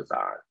successful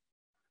design.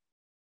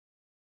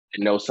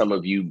 I know some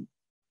of you,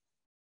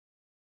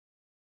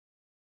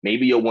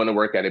 maybe you'll want to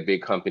work at a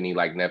big company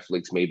like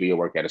Netflix, maybe you'll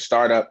work at a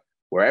startup.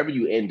 Wherever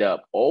you end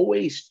up,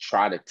 always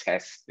try to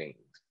test things.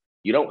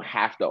 You don't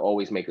have to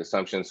always make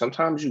assumptions.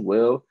 Sometimes you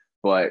will,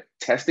 but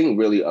testing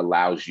really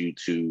allows you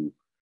to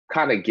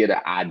kind of get an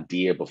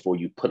idea before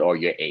you put all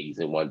your eggs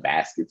in one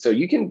basket. So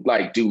you can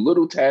like do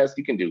little tests,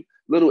 you can do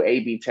little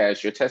A/B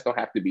tests. Your tests don't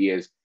have to be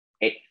as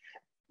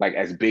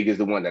big as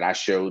the one that I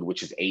showed,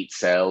 which is 8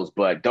 cells,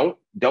 but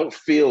don't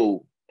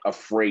feel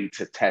afraid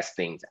to test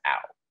things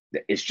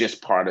out. It's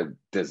just part of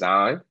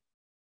design.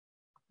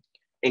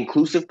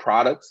 Inclusive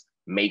products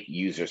make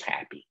users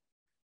happy.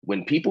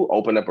 When people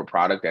open up a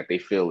product that they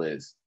feel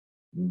is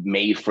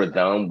made for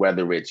them,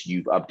 whether it's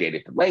you've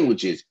updated the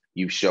languages,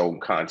 you've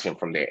shown content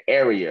from their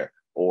area,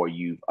 or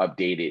you've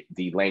updated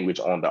the language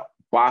on the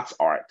box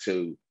art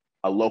to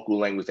a local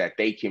language that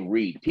they can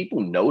read, people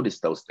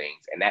notice those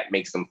things, and that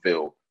makes them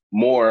feel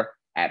more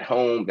at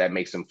home, that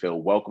makes them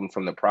feel welcome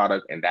from the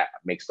product, and that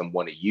makes them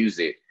want to use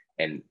it.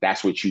 And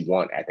that's what you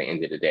want at the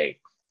end of the day.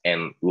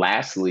 And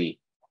lastly,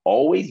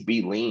 always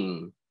be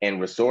lean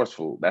and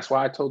resourceful. That's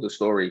why I told the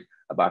story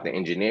about the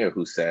engineer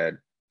who said,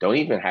 don't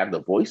even have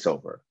the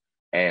voiceover.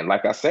 And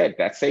like I said,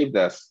 that saved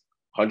us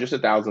hundreds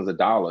of thousands of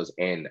dollars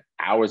and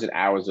hours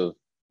of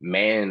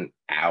man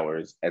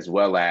hours, as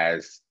well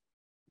as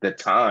the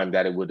time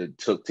that it would have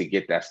took to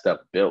get that stuff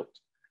built.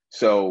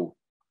 So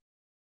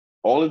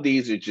all of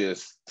these are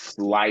just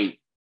slight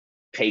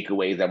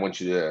takeaways I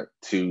want you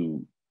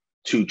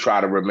to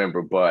try to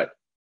remember. But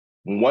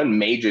one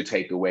major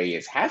takeaway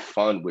is have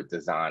fun with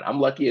design. I'm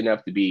lucky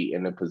enough to be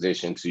in a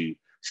position to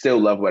still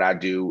love what I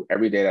do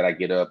every day that I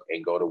get up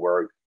and go to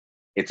work.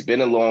 It's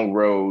been a long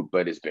road,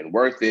 but it's been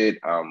worth it.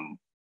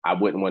 I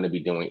wouldn't want to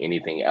be doing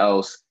anything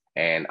else.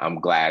 And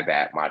I'm glad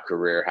that my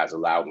career has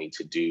allowed me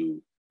to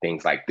do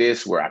things like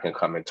this, where I can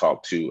come and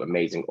talk to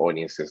amazing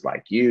audiences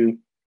like you.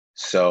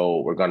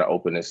 So we're going to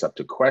open this up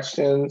to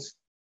questions.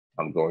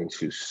 I'm going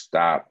to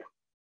stop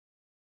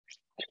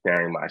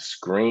sharing my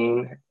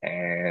screen.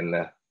 And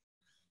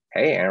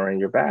hey, Aaron,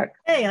 you're back.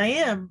 Hey, I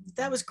am.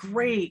 That was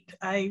great.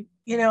 I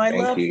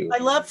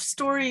love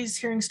stories,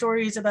 hearing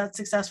stories about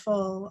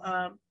successful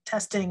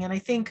testing, and I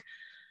think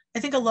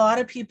a lot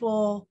of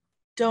people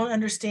don't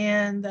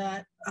understand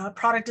that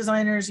product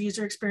designers,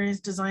 user experience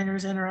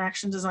designers,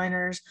 interaction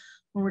designers,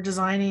 when we're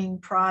designing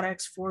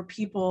products for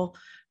people,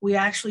 we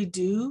actually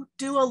do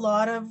a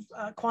lot of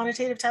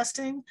quantitative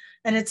testing,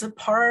 and it's a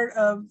part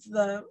of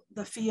the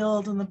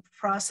field and the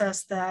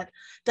process that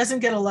doesn't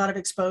get a lot of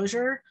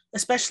exposure,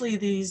 especially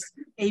these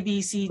A,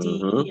 B, C,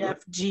 D, E, F,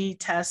 G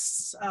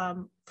tests.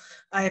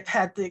 I've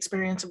had the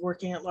experience of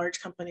working at large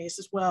companies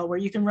as well, where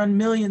you can run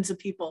millions of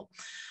people.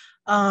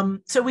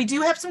 So we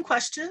do have some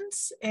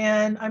questions,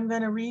 and I'm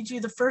going to read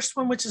you the first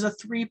one, which is a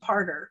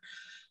 3-parter.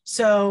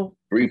 So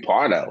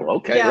 3-parter.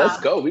 Okay, yeah. Let's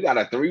go. We got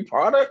a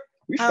 3-parter.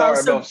 We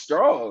started off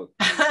strong.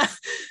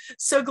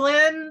 So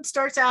Glenn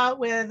starts out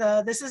with,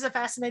 this is a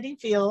fascinating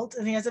field,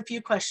 and he has a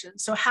few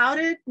questions. So how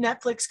did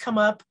Netflix come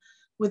up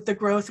with the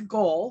growth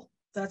goal?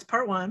 That's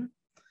part 1.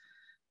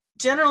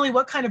 Generally,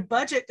 what kind of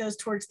budget goes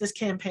towards this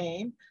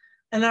campaign?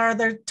 And are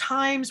there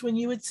times when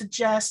you would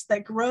suggest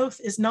that growth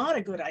is not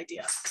a good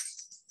idea?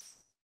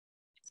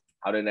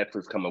 How did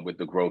Netflix come up with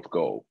the growth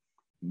goal?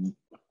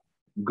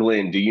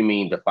 Glenn, do you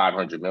mean the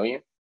 500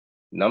 million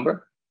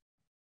number?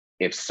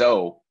 If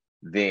so,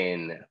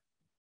 then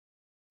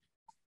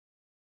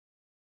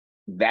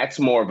that's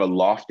more of a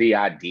lofty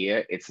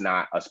idea. It's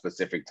not a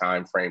specific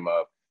time frame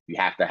of you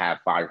have to have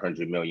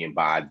 500 million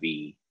by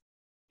the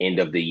end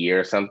of the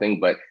year or something,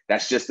 but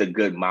that's just a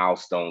good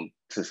milestone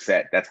to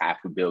set. That's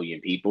 500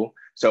 million people.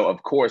 So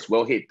of course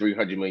we'll hit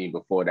 300 million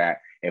before that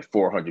and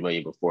 400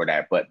 million before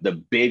that. But the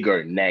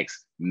bigger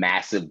next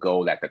massive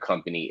goal that the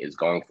company is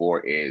going for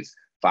is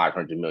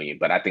 500 million.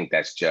 But I think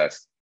that's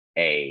just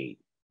a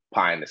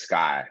pie in the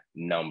sky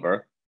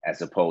number,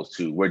 as opposed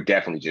to we're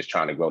definitely just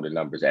trying to grow the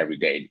numbers every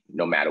day,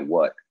 no matter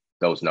what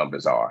those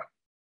numbers are.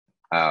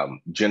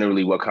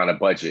 Generally, what kind of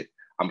budget?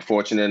 I'm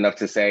fortunate enough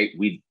to say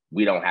we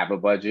don't have a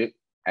budget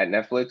at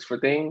Netflix for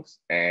things,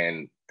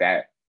 and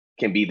that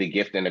can be the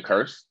gift and the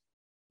curse.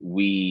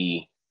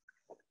 We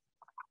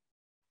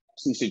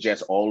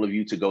suggest all of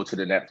you to go to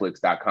the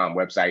netflix.com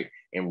website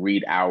and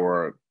read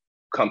our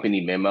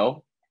company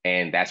memo.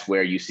 And that's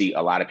where you see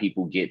a lot of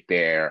people get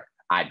their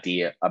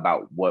idea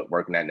about what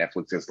working at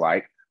Netflix is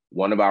like.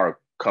 One of our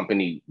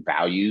company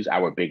values,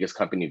 our biggest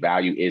company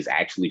value, is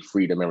actually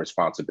freedom and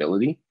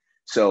responsibility.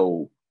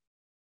 So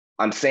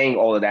I'm saying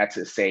all of that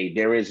to say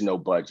there is no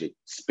budget.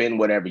 Spend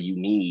whatever you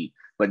need,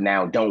 but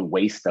now don't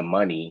waste the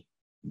money.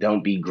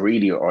 Don't be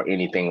greedy or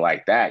anything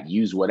like that.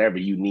 Use whatever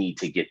you need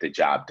to get the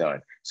job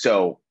done.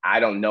 So I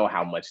don't know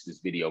how much this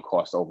video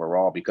cost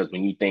overall, because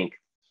when you think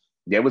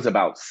there was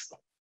about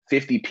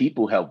 50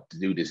 people helped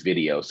do this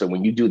video. So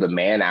when you do the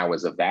man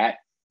hours of that,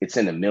 it's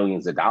in the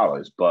millions of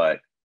dollars, but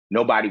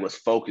nobody was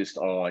focused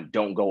on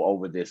don't go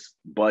over this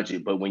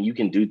budget. But when you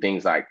can do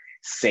things like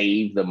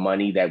save the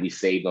money that we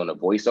saved on a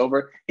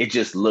voiceover, it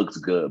just looks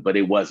good. But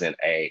it wasn't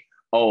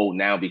oh,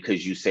 now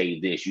because you say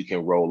this, you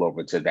can roll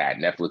over to that.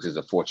 Netflix is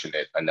a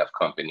fortunate enough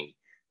company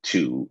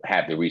to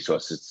have the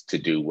resources to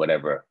do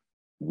whatever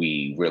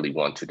we really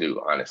want to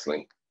do,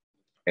 honestly.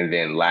 And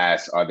then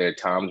last, are there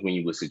times when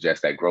you would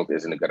suggest that growth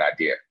isn't a good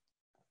idea?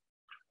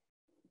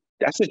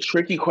 That's a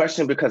tricky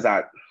question, because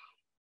I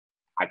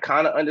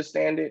kind of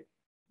understand it,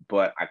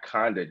 but I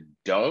kind of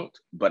don't.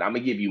 But I'm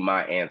gonna give you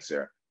my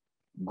answer.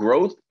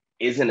 Growth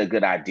isn't a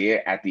good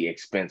idea at the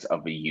expense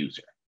of a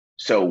user.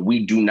 So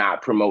we do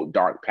not promote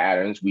dark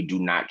patterns. We do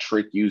not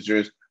trick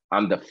users.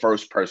 I'm the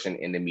first person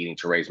in the meeting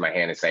to raise my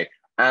hand and say,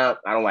 I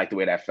don't like the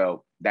way that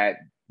felt. That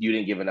you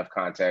didn't give enough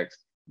context.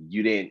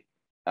 You didn't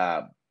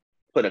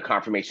put a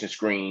confirmation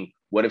screen.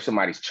 What if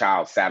somebody's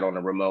child sat on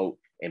the remote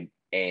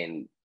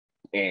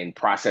and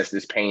processed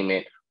this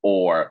payment?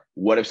 Or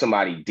what if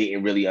somebody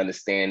didn't really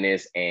understand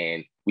this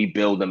and we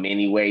build them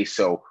anyway?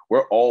 So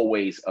we're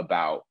always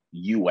about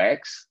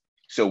UX.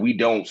 So we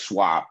don't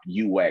swap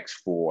UX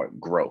for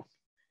growth,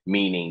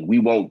 meaning we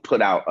won't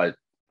put out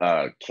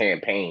a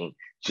campaign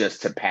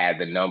just to pad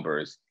the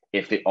numbers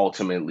if it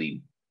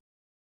ultimately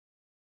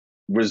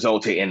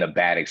resulted in a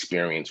bad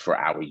experience for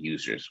our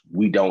users.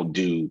 We don't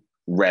do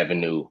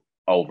revenue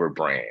over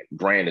brand.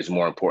 Brand is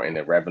more important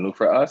than revenue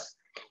for us.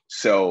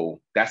 So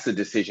that's the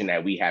decision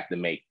that we have to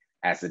make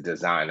as a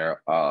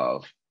designer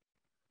of,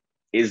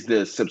 is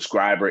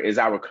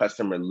our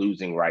customer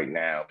losing right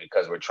now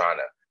because we're trying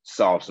to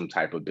solve some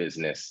type of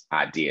business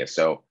idea?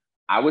 So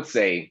I would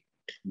say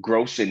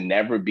growth should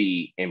never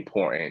be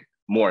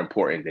more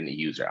important than the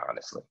user,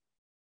 honestly.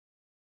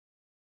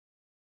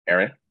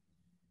 Erin?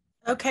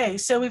 Okay,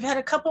 so we've had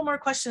a couple more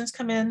questions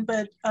come in,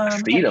 but I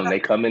see them,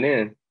 they coming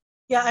in.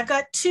 Yeah, I've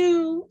got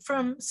two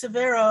from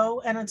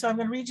Severo, and so I'm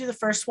going to read you the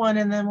first one,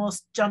 and then we'll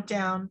jump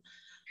down.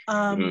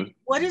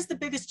 What is the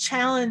biggest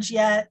challenge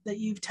yet that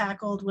you've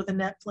tackled with a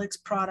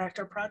Netflix product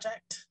or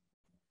project?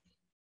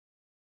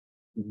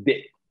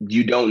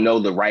 You don't know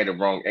the right or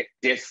wrong.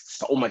 There's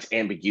so much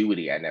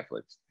ambiguity at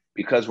Netflix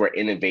because we're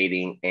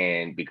innovating,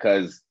 and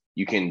because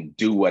you can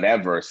do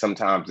whatever.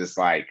 Sometimes it's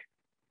like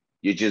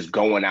you're just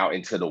going out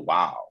into the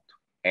wild,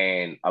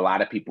 and a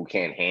lot of people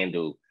can't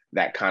handle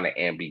that kind of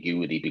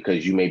ambiguity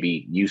because you may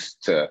be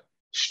used to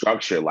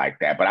structure like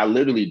that. But I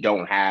literally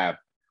don't have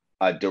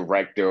a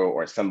director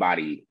or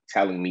somebody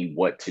telling me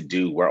what to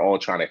do. We're all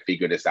trying to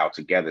figure this out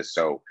together.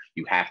 So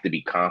you have to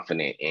be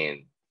confident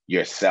in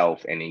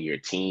yourself and in your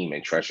team,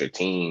 and trust your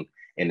team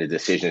in the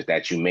decisions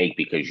that you make,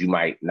 because you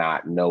might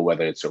not know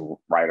whether it's a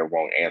right or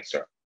wrong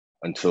answer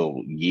until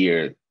a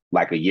year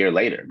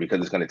later, because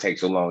it's going to take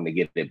so long to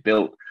get it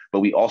built. But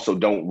we also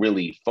don't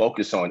really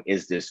focus on,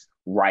 is this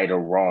right or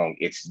wrong?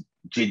 It's,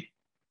 did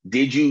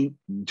you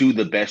do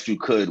the best you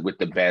could with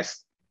the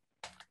best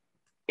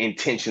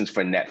intentions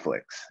for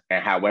Netflix?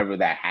 And however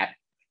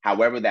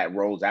that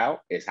rolls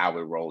out is how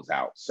it rolls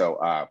out.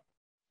 So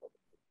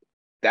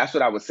that's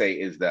what I would say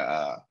is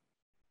the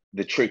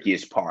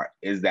trickiest part,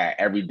 is that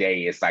every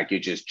day it's like you're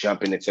just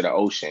jumping into the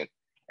ocean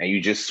and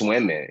you just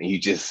swimming, and you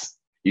just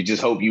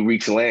hope you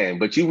reach land.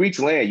 But you reach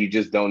land, you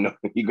just don't know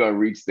you're going to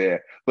reach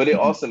there. But it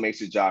also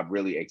makes your job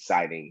really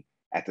exciting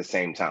at the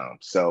same time.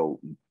 So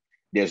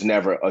there's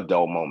never a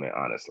dull moment,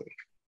 honestly.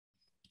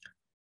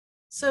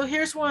 So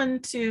here's one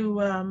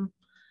to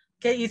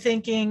get you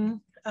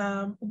thinking.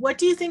 What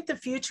do you think the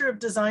future of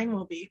design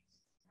will be?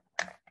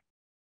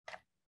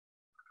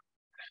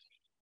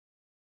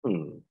 I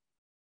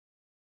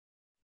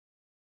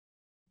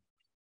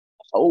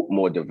hope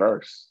more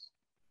diverse.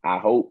 I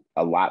hope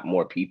a lot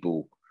more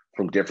people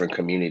from different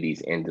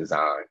communities in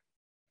design.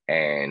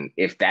 And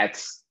if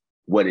that's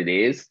what it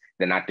is,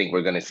 then I think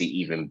we're going to see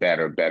even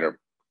better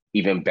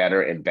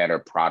and better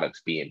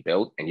products being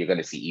built. And you're going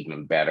to see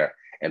even better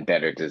and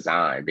better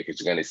design, because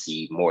you're going to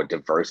see more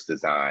diverse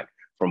design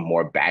from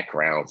more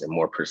backgrounds and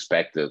more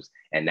perspectives.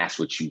 And that's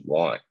what you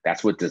want.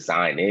 That's what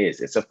design is.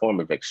 It's a form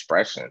of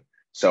expression.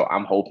 So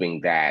I'm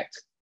hoping that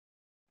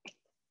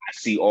I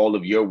see all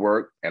of your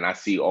work, and I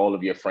see all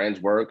of your friends'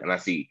 work, and I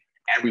see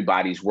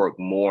everybody's work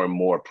more and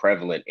more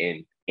prevalent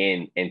in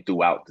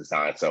throughout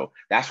design. So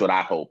that's what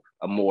I hope,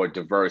 a more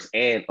diverse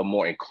and a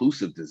more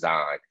inclusive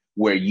design,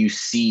 where you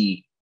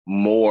see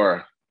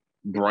more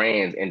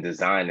brands and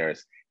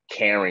designers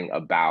caring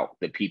about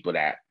the people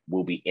that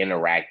will be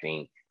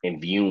interacting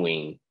and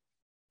viewing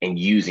and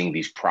using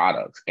these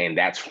products. And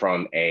that's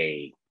from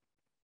a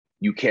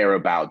you care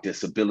about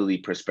disability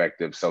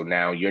perspective. So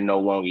now you're no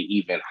longer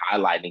even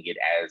highlighting it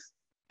as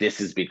this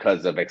is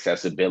because of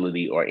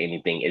accessibility or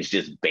anything. It's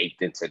just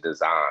baked into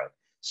design.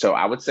 So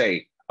I would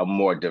say a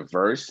more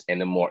diverse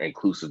and a more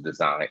inclusive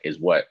design is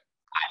what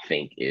I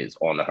think is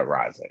on the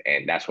horizon.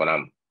 And that's what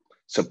I'm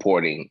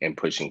supporting and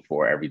pushing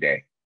for every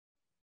day.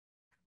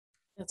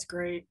 That's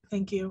great.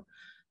 Thank you.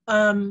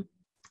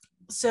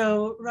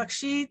 So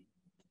Rakshit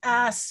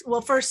asks,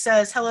 well, first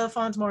says, hello,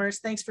 Fonz Morris.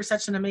 Thanks for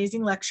such an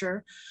amazing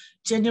lecture.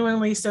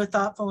 Genuinely so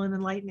thoughtful and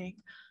enlightening.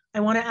 I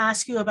want to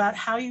ask you about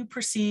how you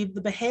perceive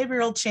the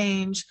behavioral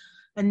change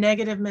and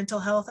negative mental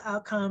health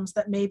outcomes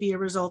that may be a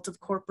result of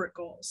corporate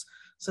goals.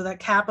 So that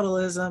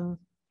capitalism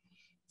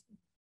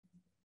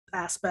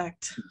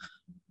aspect.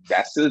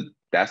 That's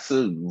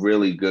a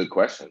really good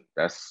question.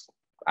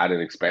 I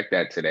didn't expect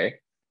that today,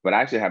 but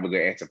I actually have a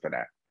good answer for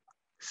that.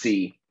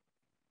 See,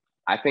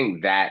 I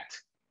think that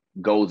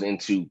goes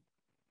into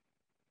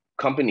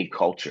company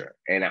culture.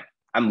 And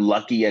I'm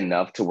lucky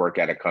enough to work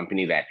at a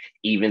company that,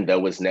 even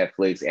though it's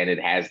Netflix and it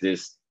has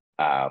this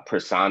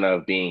persona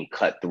of being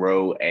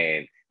cutthroat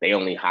and they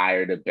only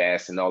hire the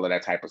best and all of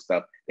that type of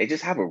stuff, they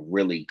just have a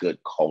really good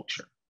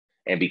culture.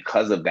 And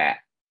because of that,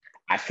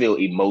 I feel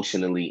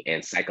emotionally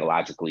and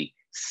psychologically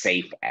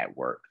safe at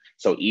work.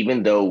 So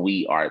even though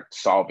we are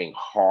solving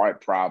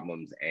hard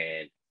problems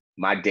and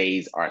my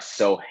days are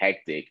so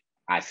hectic,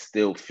 I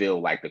still feel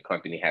like the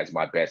company has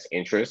my best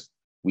interest.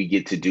 We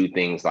get to do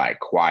things like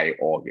Quiet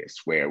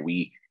August, where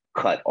we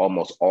cut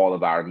almost all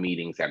of our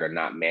meetings that are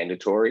not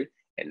mandatory.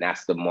 And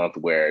that's the month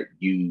where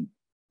you're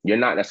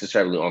not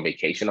necessarily on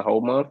vacation the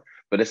whole month,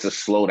 but it's a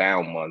slow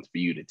down month for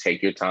you to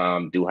take your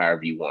time, do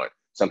however you want.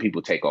 Some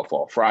people take off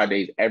all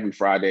Fridays, every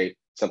Friday.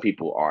 Some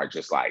people are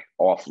just like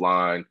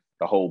offline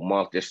the whole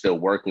month. They're still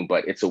working,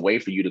 but it's a way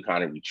for you to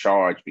kind of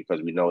recharge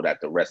because we know that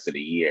the rest of the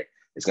year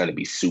is going to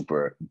be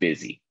super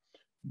busy.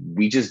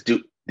 There's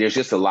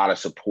just a lot of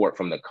support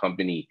from the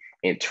company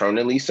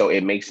internally. So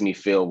it makes me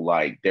feel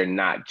like they're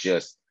not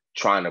just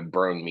trying to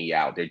burn me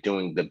out. They're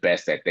doing the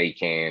best that they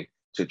can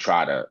to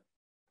try to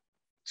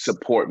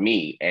support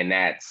me. And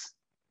that's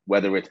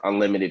whether it's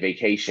unlimited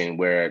vacation,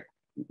 where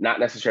not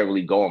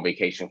necessarily go on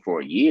vacation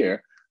for a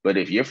year, but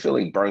if you're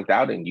feeling burnt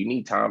out and you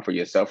need time for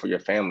yourself or your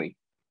family,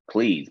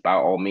 please, by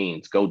all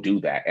means, go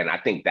do that. And I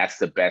think that's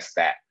the best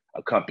that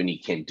a company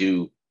can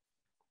do,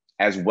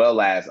 as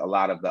well as a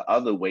lot of the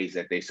other ways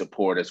that they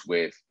support us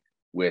with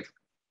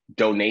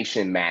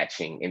donation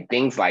matching and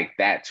things like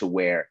that, to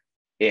where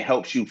it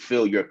helps you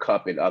fill your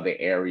cup in other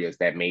areas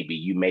that maybe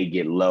you may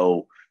get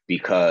low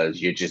because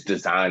you're just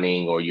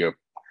designing or you're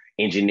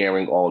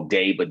engineering all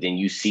day, but then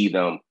you see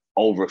them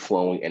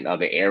overflowing in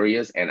other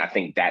areas. And I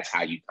think that's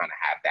how you kind of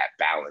have that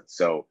balance.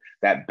 So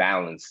that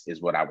balance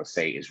is what I would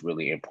say is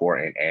really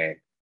important. And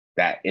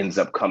that ends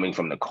up coming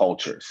from the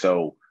culture.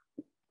 So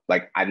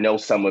like, I know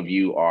some of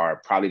you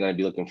are probably going to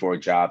be looking for a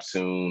job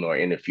soon or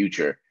in the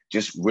future.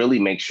 Just really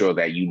make sure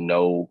that you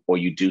know, or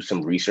you do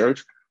some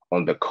research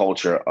on the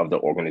culture of the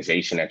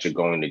organization that you're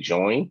going to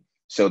join,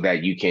 so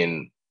that you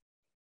can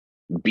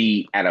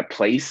be at a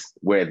place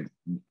where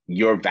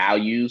your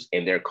values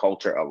and their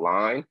culture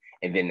align.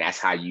 And then that's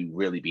how you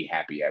really be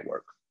happy at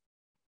work.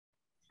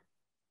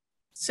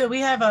 So we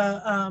have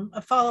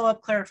a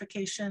follow-up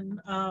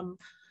clarification.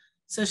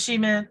 So she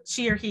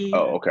or he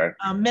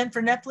meant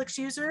for Netflix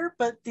user,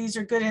 but these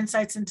are good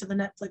insights into the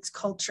Netflix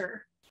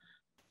culture.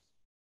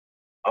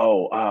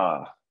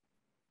 Our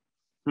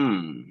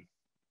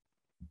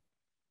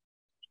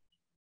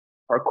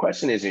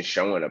question isn't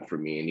showing up for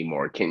me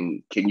anymore.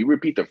 Can you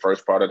repeat the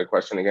first part of the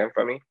question again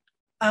for me?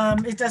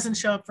 It doesn't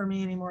show up for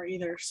me anymore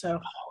either. So.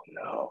 Oh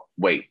no!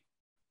 Wait.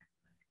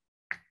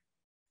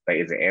 Like,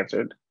 is it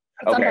answered?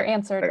 It's under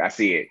answered. Like, I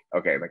see it.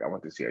 Okay. Like, I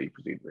want to see how you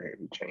perceive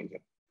behavior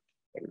changing.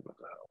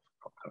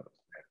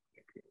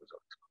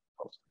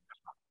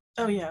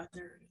 Oh yeah,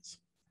 there it is.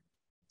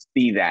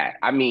 See that?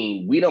 I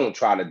mean, we don't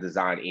try to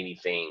design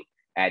anything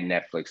at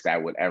Netflix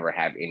that would ever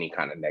have any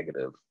kind of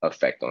negative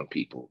effect on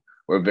people.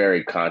 We're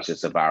very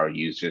conscious of our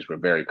users. We're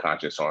very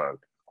conscious on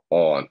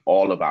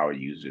all of our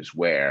users,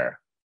 where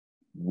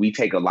we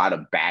take a lot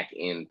of back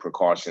end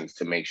precautions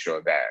to make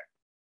sure that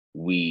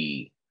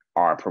we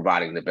are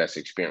providing the best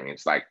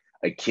experience. Like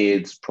a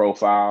kid's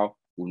profile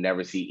will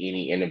never see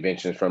any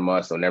interventions from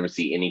us. They'll never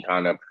see any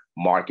kind of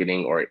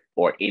marketing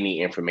or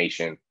any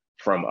information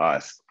from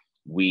us.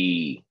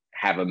 We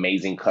have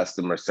amazing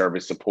customer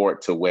service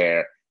support, to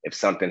where if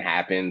something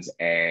happens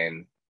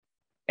and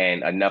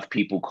enough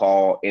people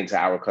call into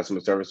our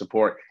customer service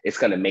support, it's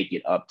going to make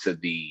it up to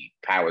the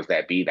powers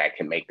that be that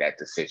can make that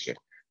decision.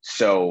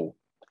 So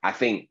I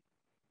think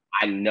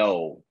I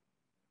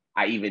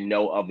even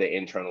know of the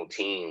internal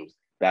teams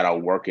that are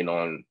working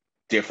on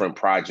different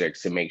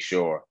projects to make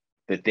sure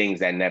the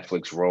things that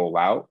Netflix roll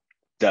out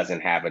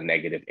doesn't have a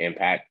negative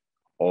impact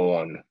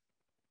on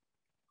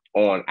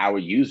our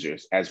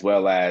users, as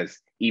well as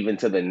even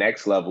to the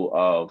next level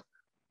of,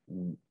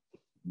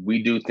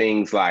 we do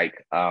things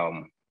like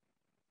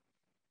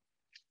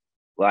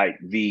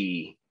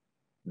the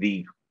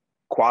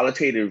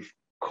qualitative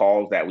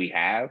calls that we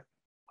have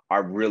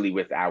are really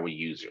with our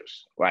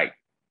users. Like,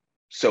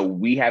 so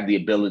we have the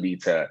ability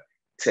to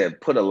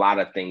put a lot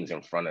of things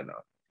in front of them.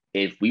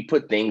 If we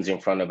put things in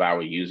front of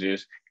our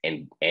users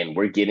and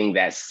we're getting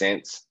that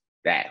sense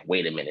that,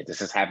 wait a minute,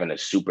 this is having a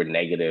super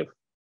negative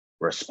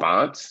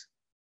response,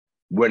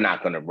 we're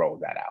not going to roll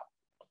that out.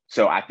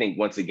 So I think,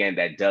 once again,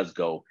 that does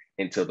go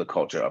into the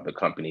culture of the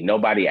company.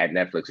 Nobody at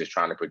Netflix is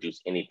trying to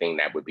produce anything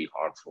that would be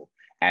harmful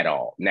at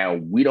all. Now,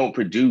 we don't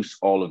produce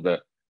all of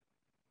the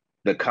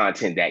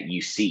content that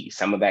you see.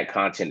 Some of that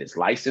content is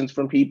licensed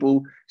from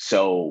people.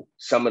 So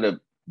some of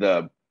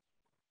the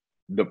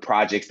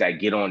projects that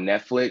get on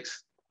Netflix,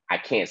 I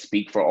can't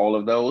speak for all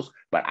of those,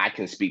 but I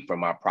can speak for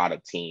my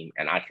product team.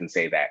 And I can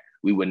say that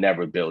we would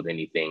never build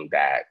anything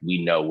that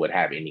we know would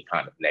have any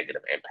kind of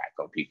negative impact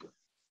on people,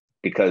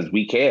 because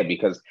we care,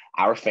 because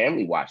our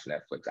family watch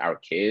Netflix, our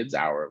kids,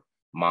 our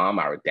mom,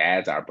 our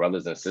dads, our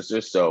brothers and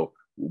sisters. So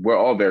we're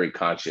all very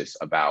conscious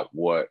about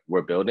what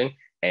we're building,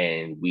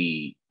 and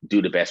we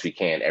do the best we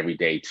can every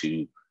day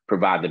to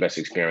provide the best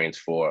experience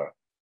for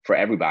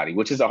everybody,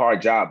 which is a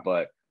hard job,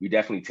 but we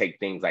definitely take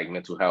things like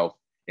mental health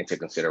into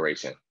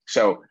consideration.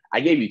 So I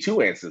gave you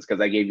two answers,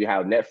 because I gave you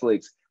how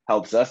Netflix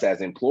helps us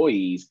as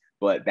employees,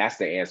 but that's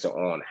the answer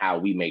on how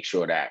we make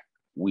sure that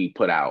we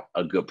put out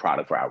a good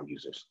product for our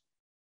users.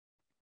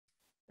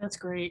 That's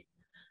great.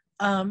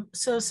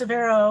 So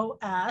Severo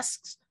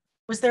asks,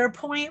 was there a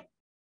point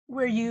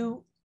where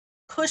you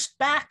pushed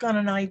back on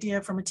an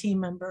idea from a team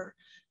member?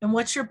 And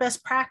what's your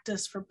best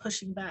practice for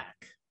pushing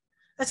back?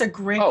 That's a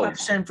great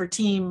question for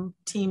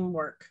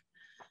teamwork.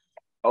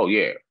 Oh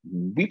yeah,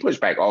 we push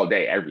back all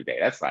day, every day.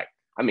 That's like,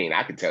 I mean,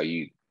 I can tell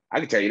you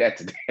that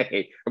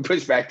today. I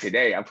pushed back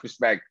today. I pushed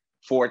back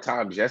 4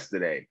 times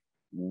yesterday.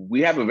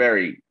 We have a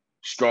very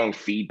strong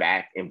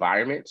feedback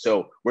environment.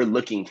 So we're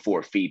looking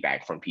for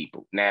feedback from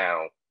people.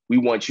 Now, we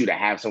want you to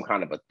have some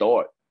kind of a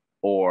thought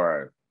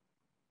or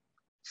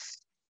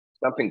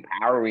something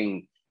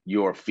powering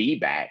your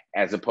feedback,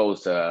 as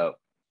opposed to,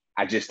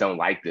 I just don't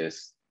like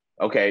this.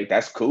 Okay,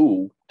 that's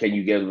cool. Can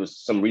you give us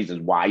some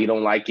reasons why you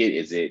don't like it?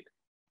 Is it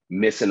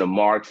missing a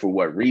mark? For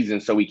what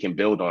reason? So we can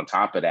build on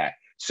top of that.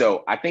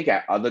 So I think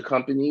at other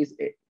companies,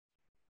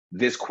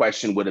 this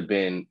question would have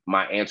been,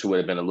 my answer would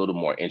have been a little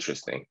more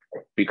interesting,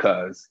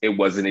 because it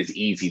wasn't as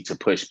easy to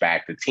push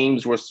back. The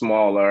teams were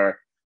smaller.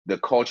 The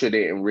culture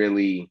didn't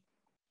really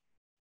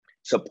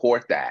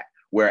support that.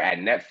 Where at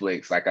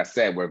Netflix, like I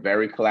said, we're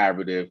very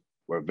collaborative,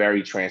 we're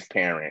very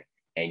transparent,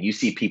 and you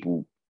see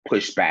people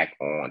push back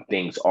on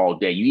things all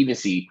day. You even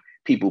see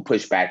people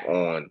push back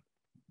on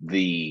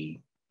the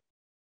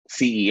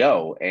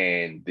CEO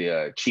and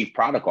the chief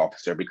product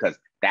officer, because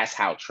that's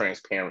how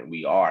transparent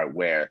we are.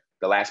 Where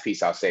the last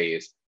piece I'll say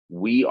is,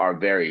 we are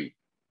very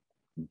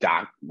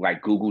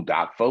Google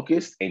Doc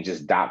focused, and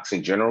just docs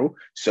in general.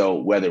 So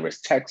whether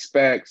it's tech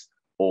specs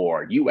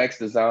or UX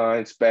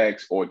design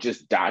specs or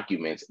just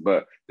documents,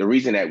 but the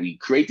reason that we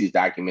create these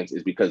documents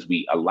is because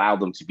we allow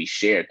them to be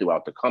shared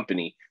throughout the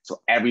company.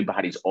 So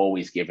everybody's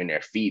always giving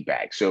their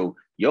feedback. So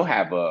you'll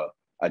have a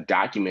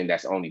document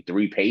that's only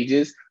 3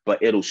 pages,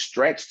 but it'll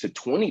stretch to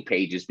 20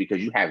 pages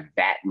because you have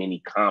that many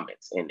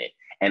comments in it.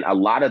 And a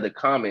lot of the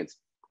comments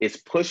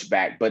is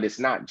pushback, but it's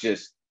not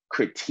just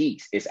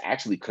critiques, it's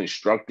actually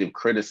constructive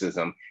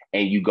criticism.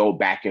 And you go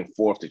back and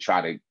forth to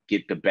try to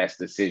get the best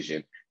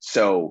decision.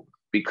 So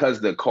because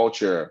the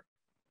culture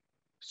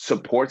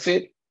supports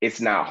it,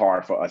 it's not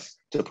hard for us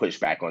to push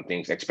back on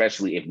things,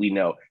 especially if we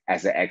know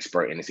as an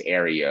expert in this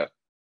area,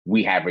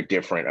 we have a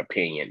different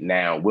opinion.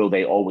 Now, will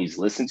they always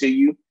listen to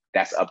you?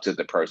 That's up to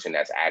the person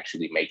that's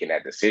actually making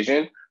that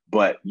decision,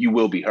 but you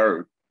will be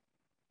heard.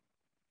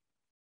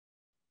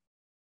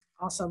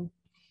 Awesome.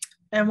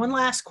 And one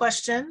last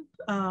question,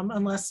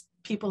 unless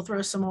people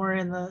throw some more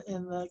in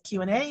the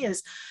Q&A,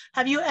 is,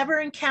 have you ever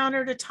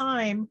encountered a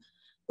time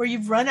where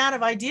you've run out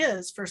of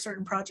ideas for a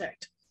certain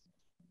project?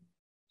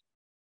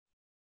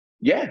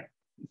 Yeah,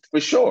 for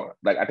sure.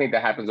 Like, I think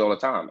that happens all the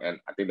time. And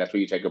I think that's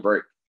where you take a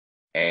break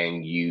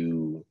and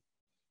you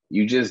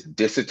just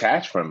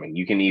disattach from it.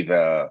 You can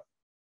either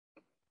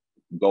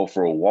go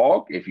for a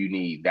walk if you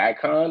need that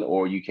kind,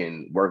 or you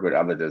can work with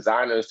other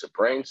designers to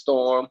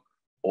brainstorm,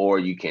 or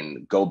you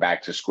can go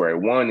back to square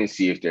one and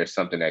see if there's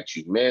something that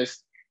you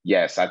missed.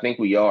 Yes, I think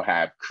we all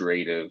have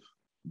creative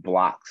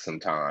blocks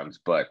sometimes,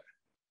 but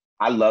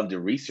I love to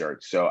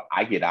research. So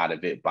I get out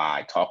of it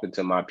by talking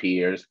to my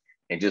peers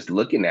and just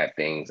looking at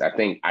things. I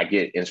think I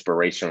get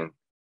inspiration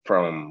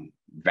from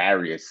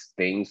various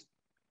things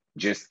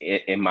just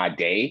in my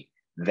day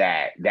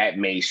that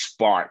may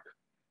spark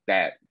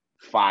that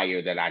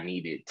fire that I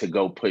needed to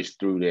go push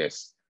through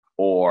this.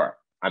 Or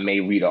I may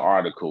read an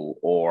article,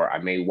 or I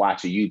may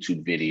watch a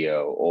YouTube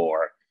video,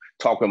 or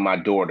talk with my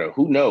daughter.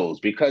 Who knows?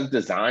 Because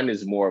design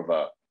is more of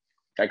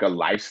a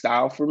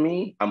lifestyle for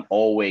me. I'm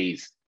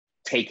always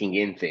taking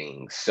in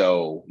things.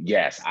 So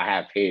yes, I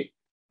have hit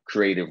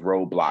creative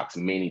roadblocks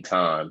many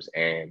times,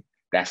 and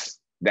that's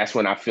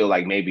when I feel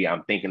like maybe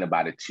I'm thinking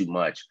about it too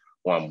much,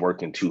 or I'm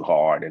working too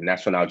hard, and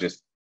that's when I'll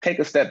just take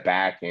a step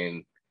back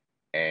and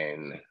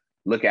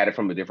look at it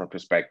from a different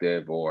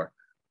perspective, or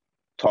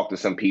talk to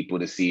some people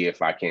to see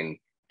if I can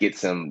get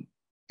some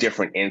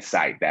different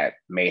insight that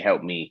may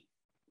help me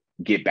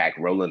get back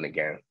rolling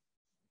again.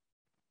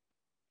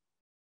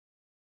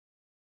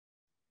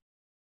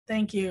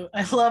 Thank you.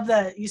 I love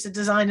that you said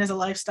design as a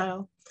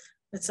lifestyle.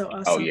 That's so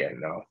awesome. Oh yeah,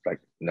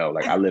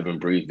 like I live and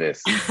breathe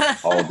this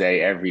all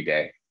day, every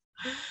day.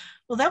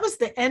 Well, that was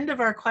the end of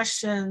our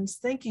questions.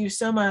 Thank you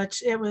so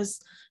much. It was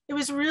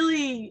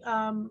really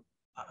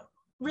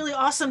really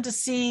awesome to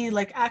see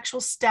like actual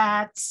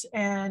stats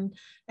and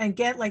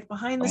get like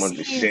behind the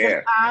scenes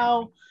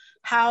of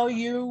how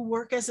you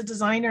work as a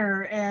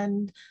designer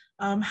and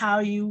how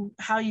you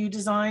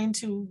design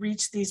to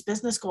reach these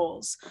business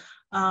goals.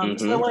 So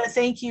I want to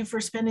thank you for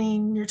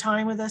spending your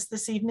time with us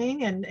this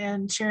evening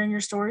and sharing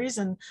your stories.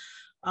 And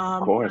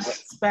of course, I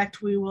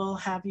expect we will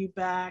have you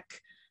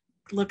back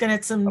looking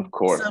at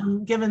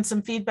giving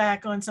some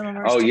feedback on some of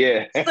our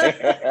stories.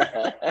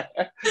 Yeah.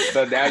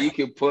 So now you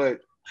can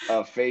put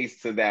a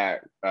face to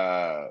that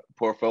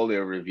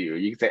portfolio review.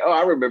 You can say, oh,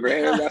 I remember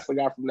him. That's the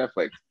guy from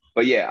Netflix.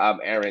 But yeah,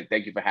 Aaron,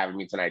 thank you for having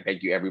me tonight.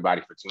 Thank you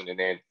everybody for tuning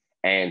in.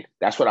 And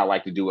that's what I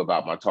like to do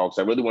about my talks.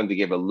 I really wanted to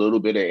give a little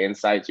bit of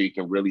insight so you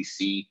can really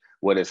see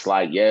what it's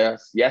like.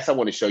 Yes, I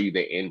want to show you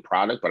the end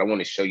product, but I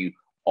want to show you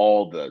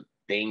all the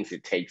things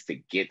it takes to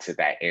get to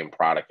that end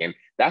product. And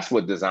that's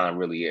what design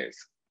really is.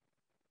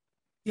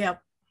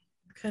 Yep.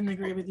 Couldn't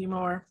agree with you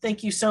more.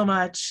 Thank you so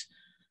much.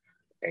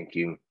 Thank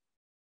you.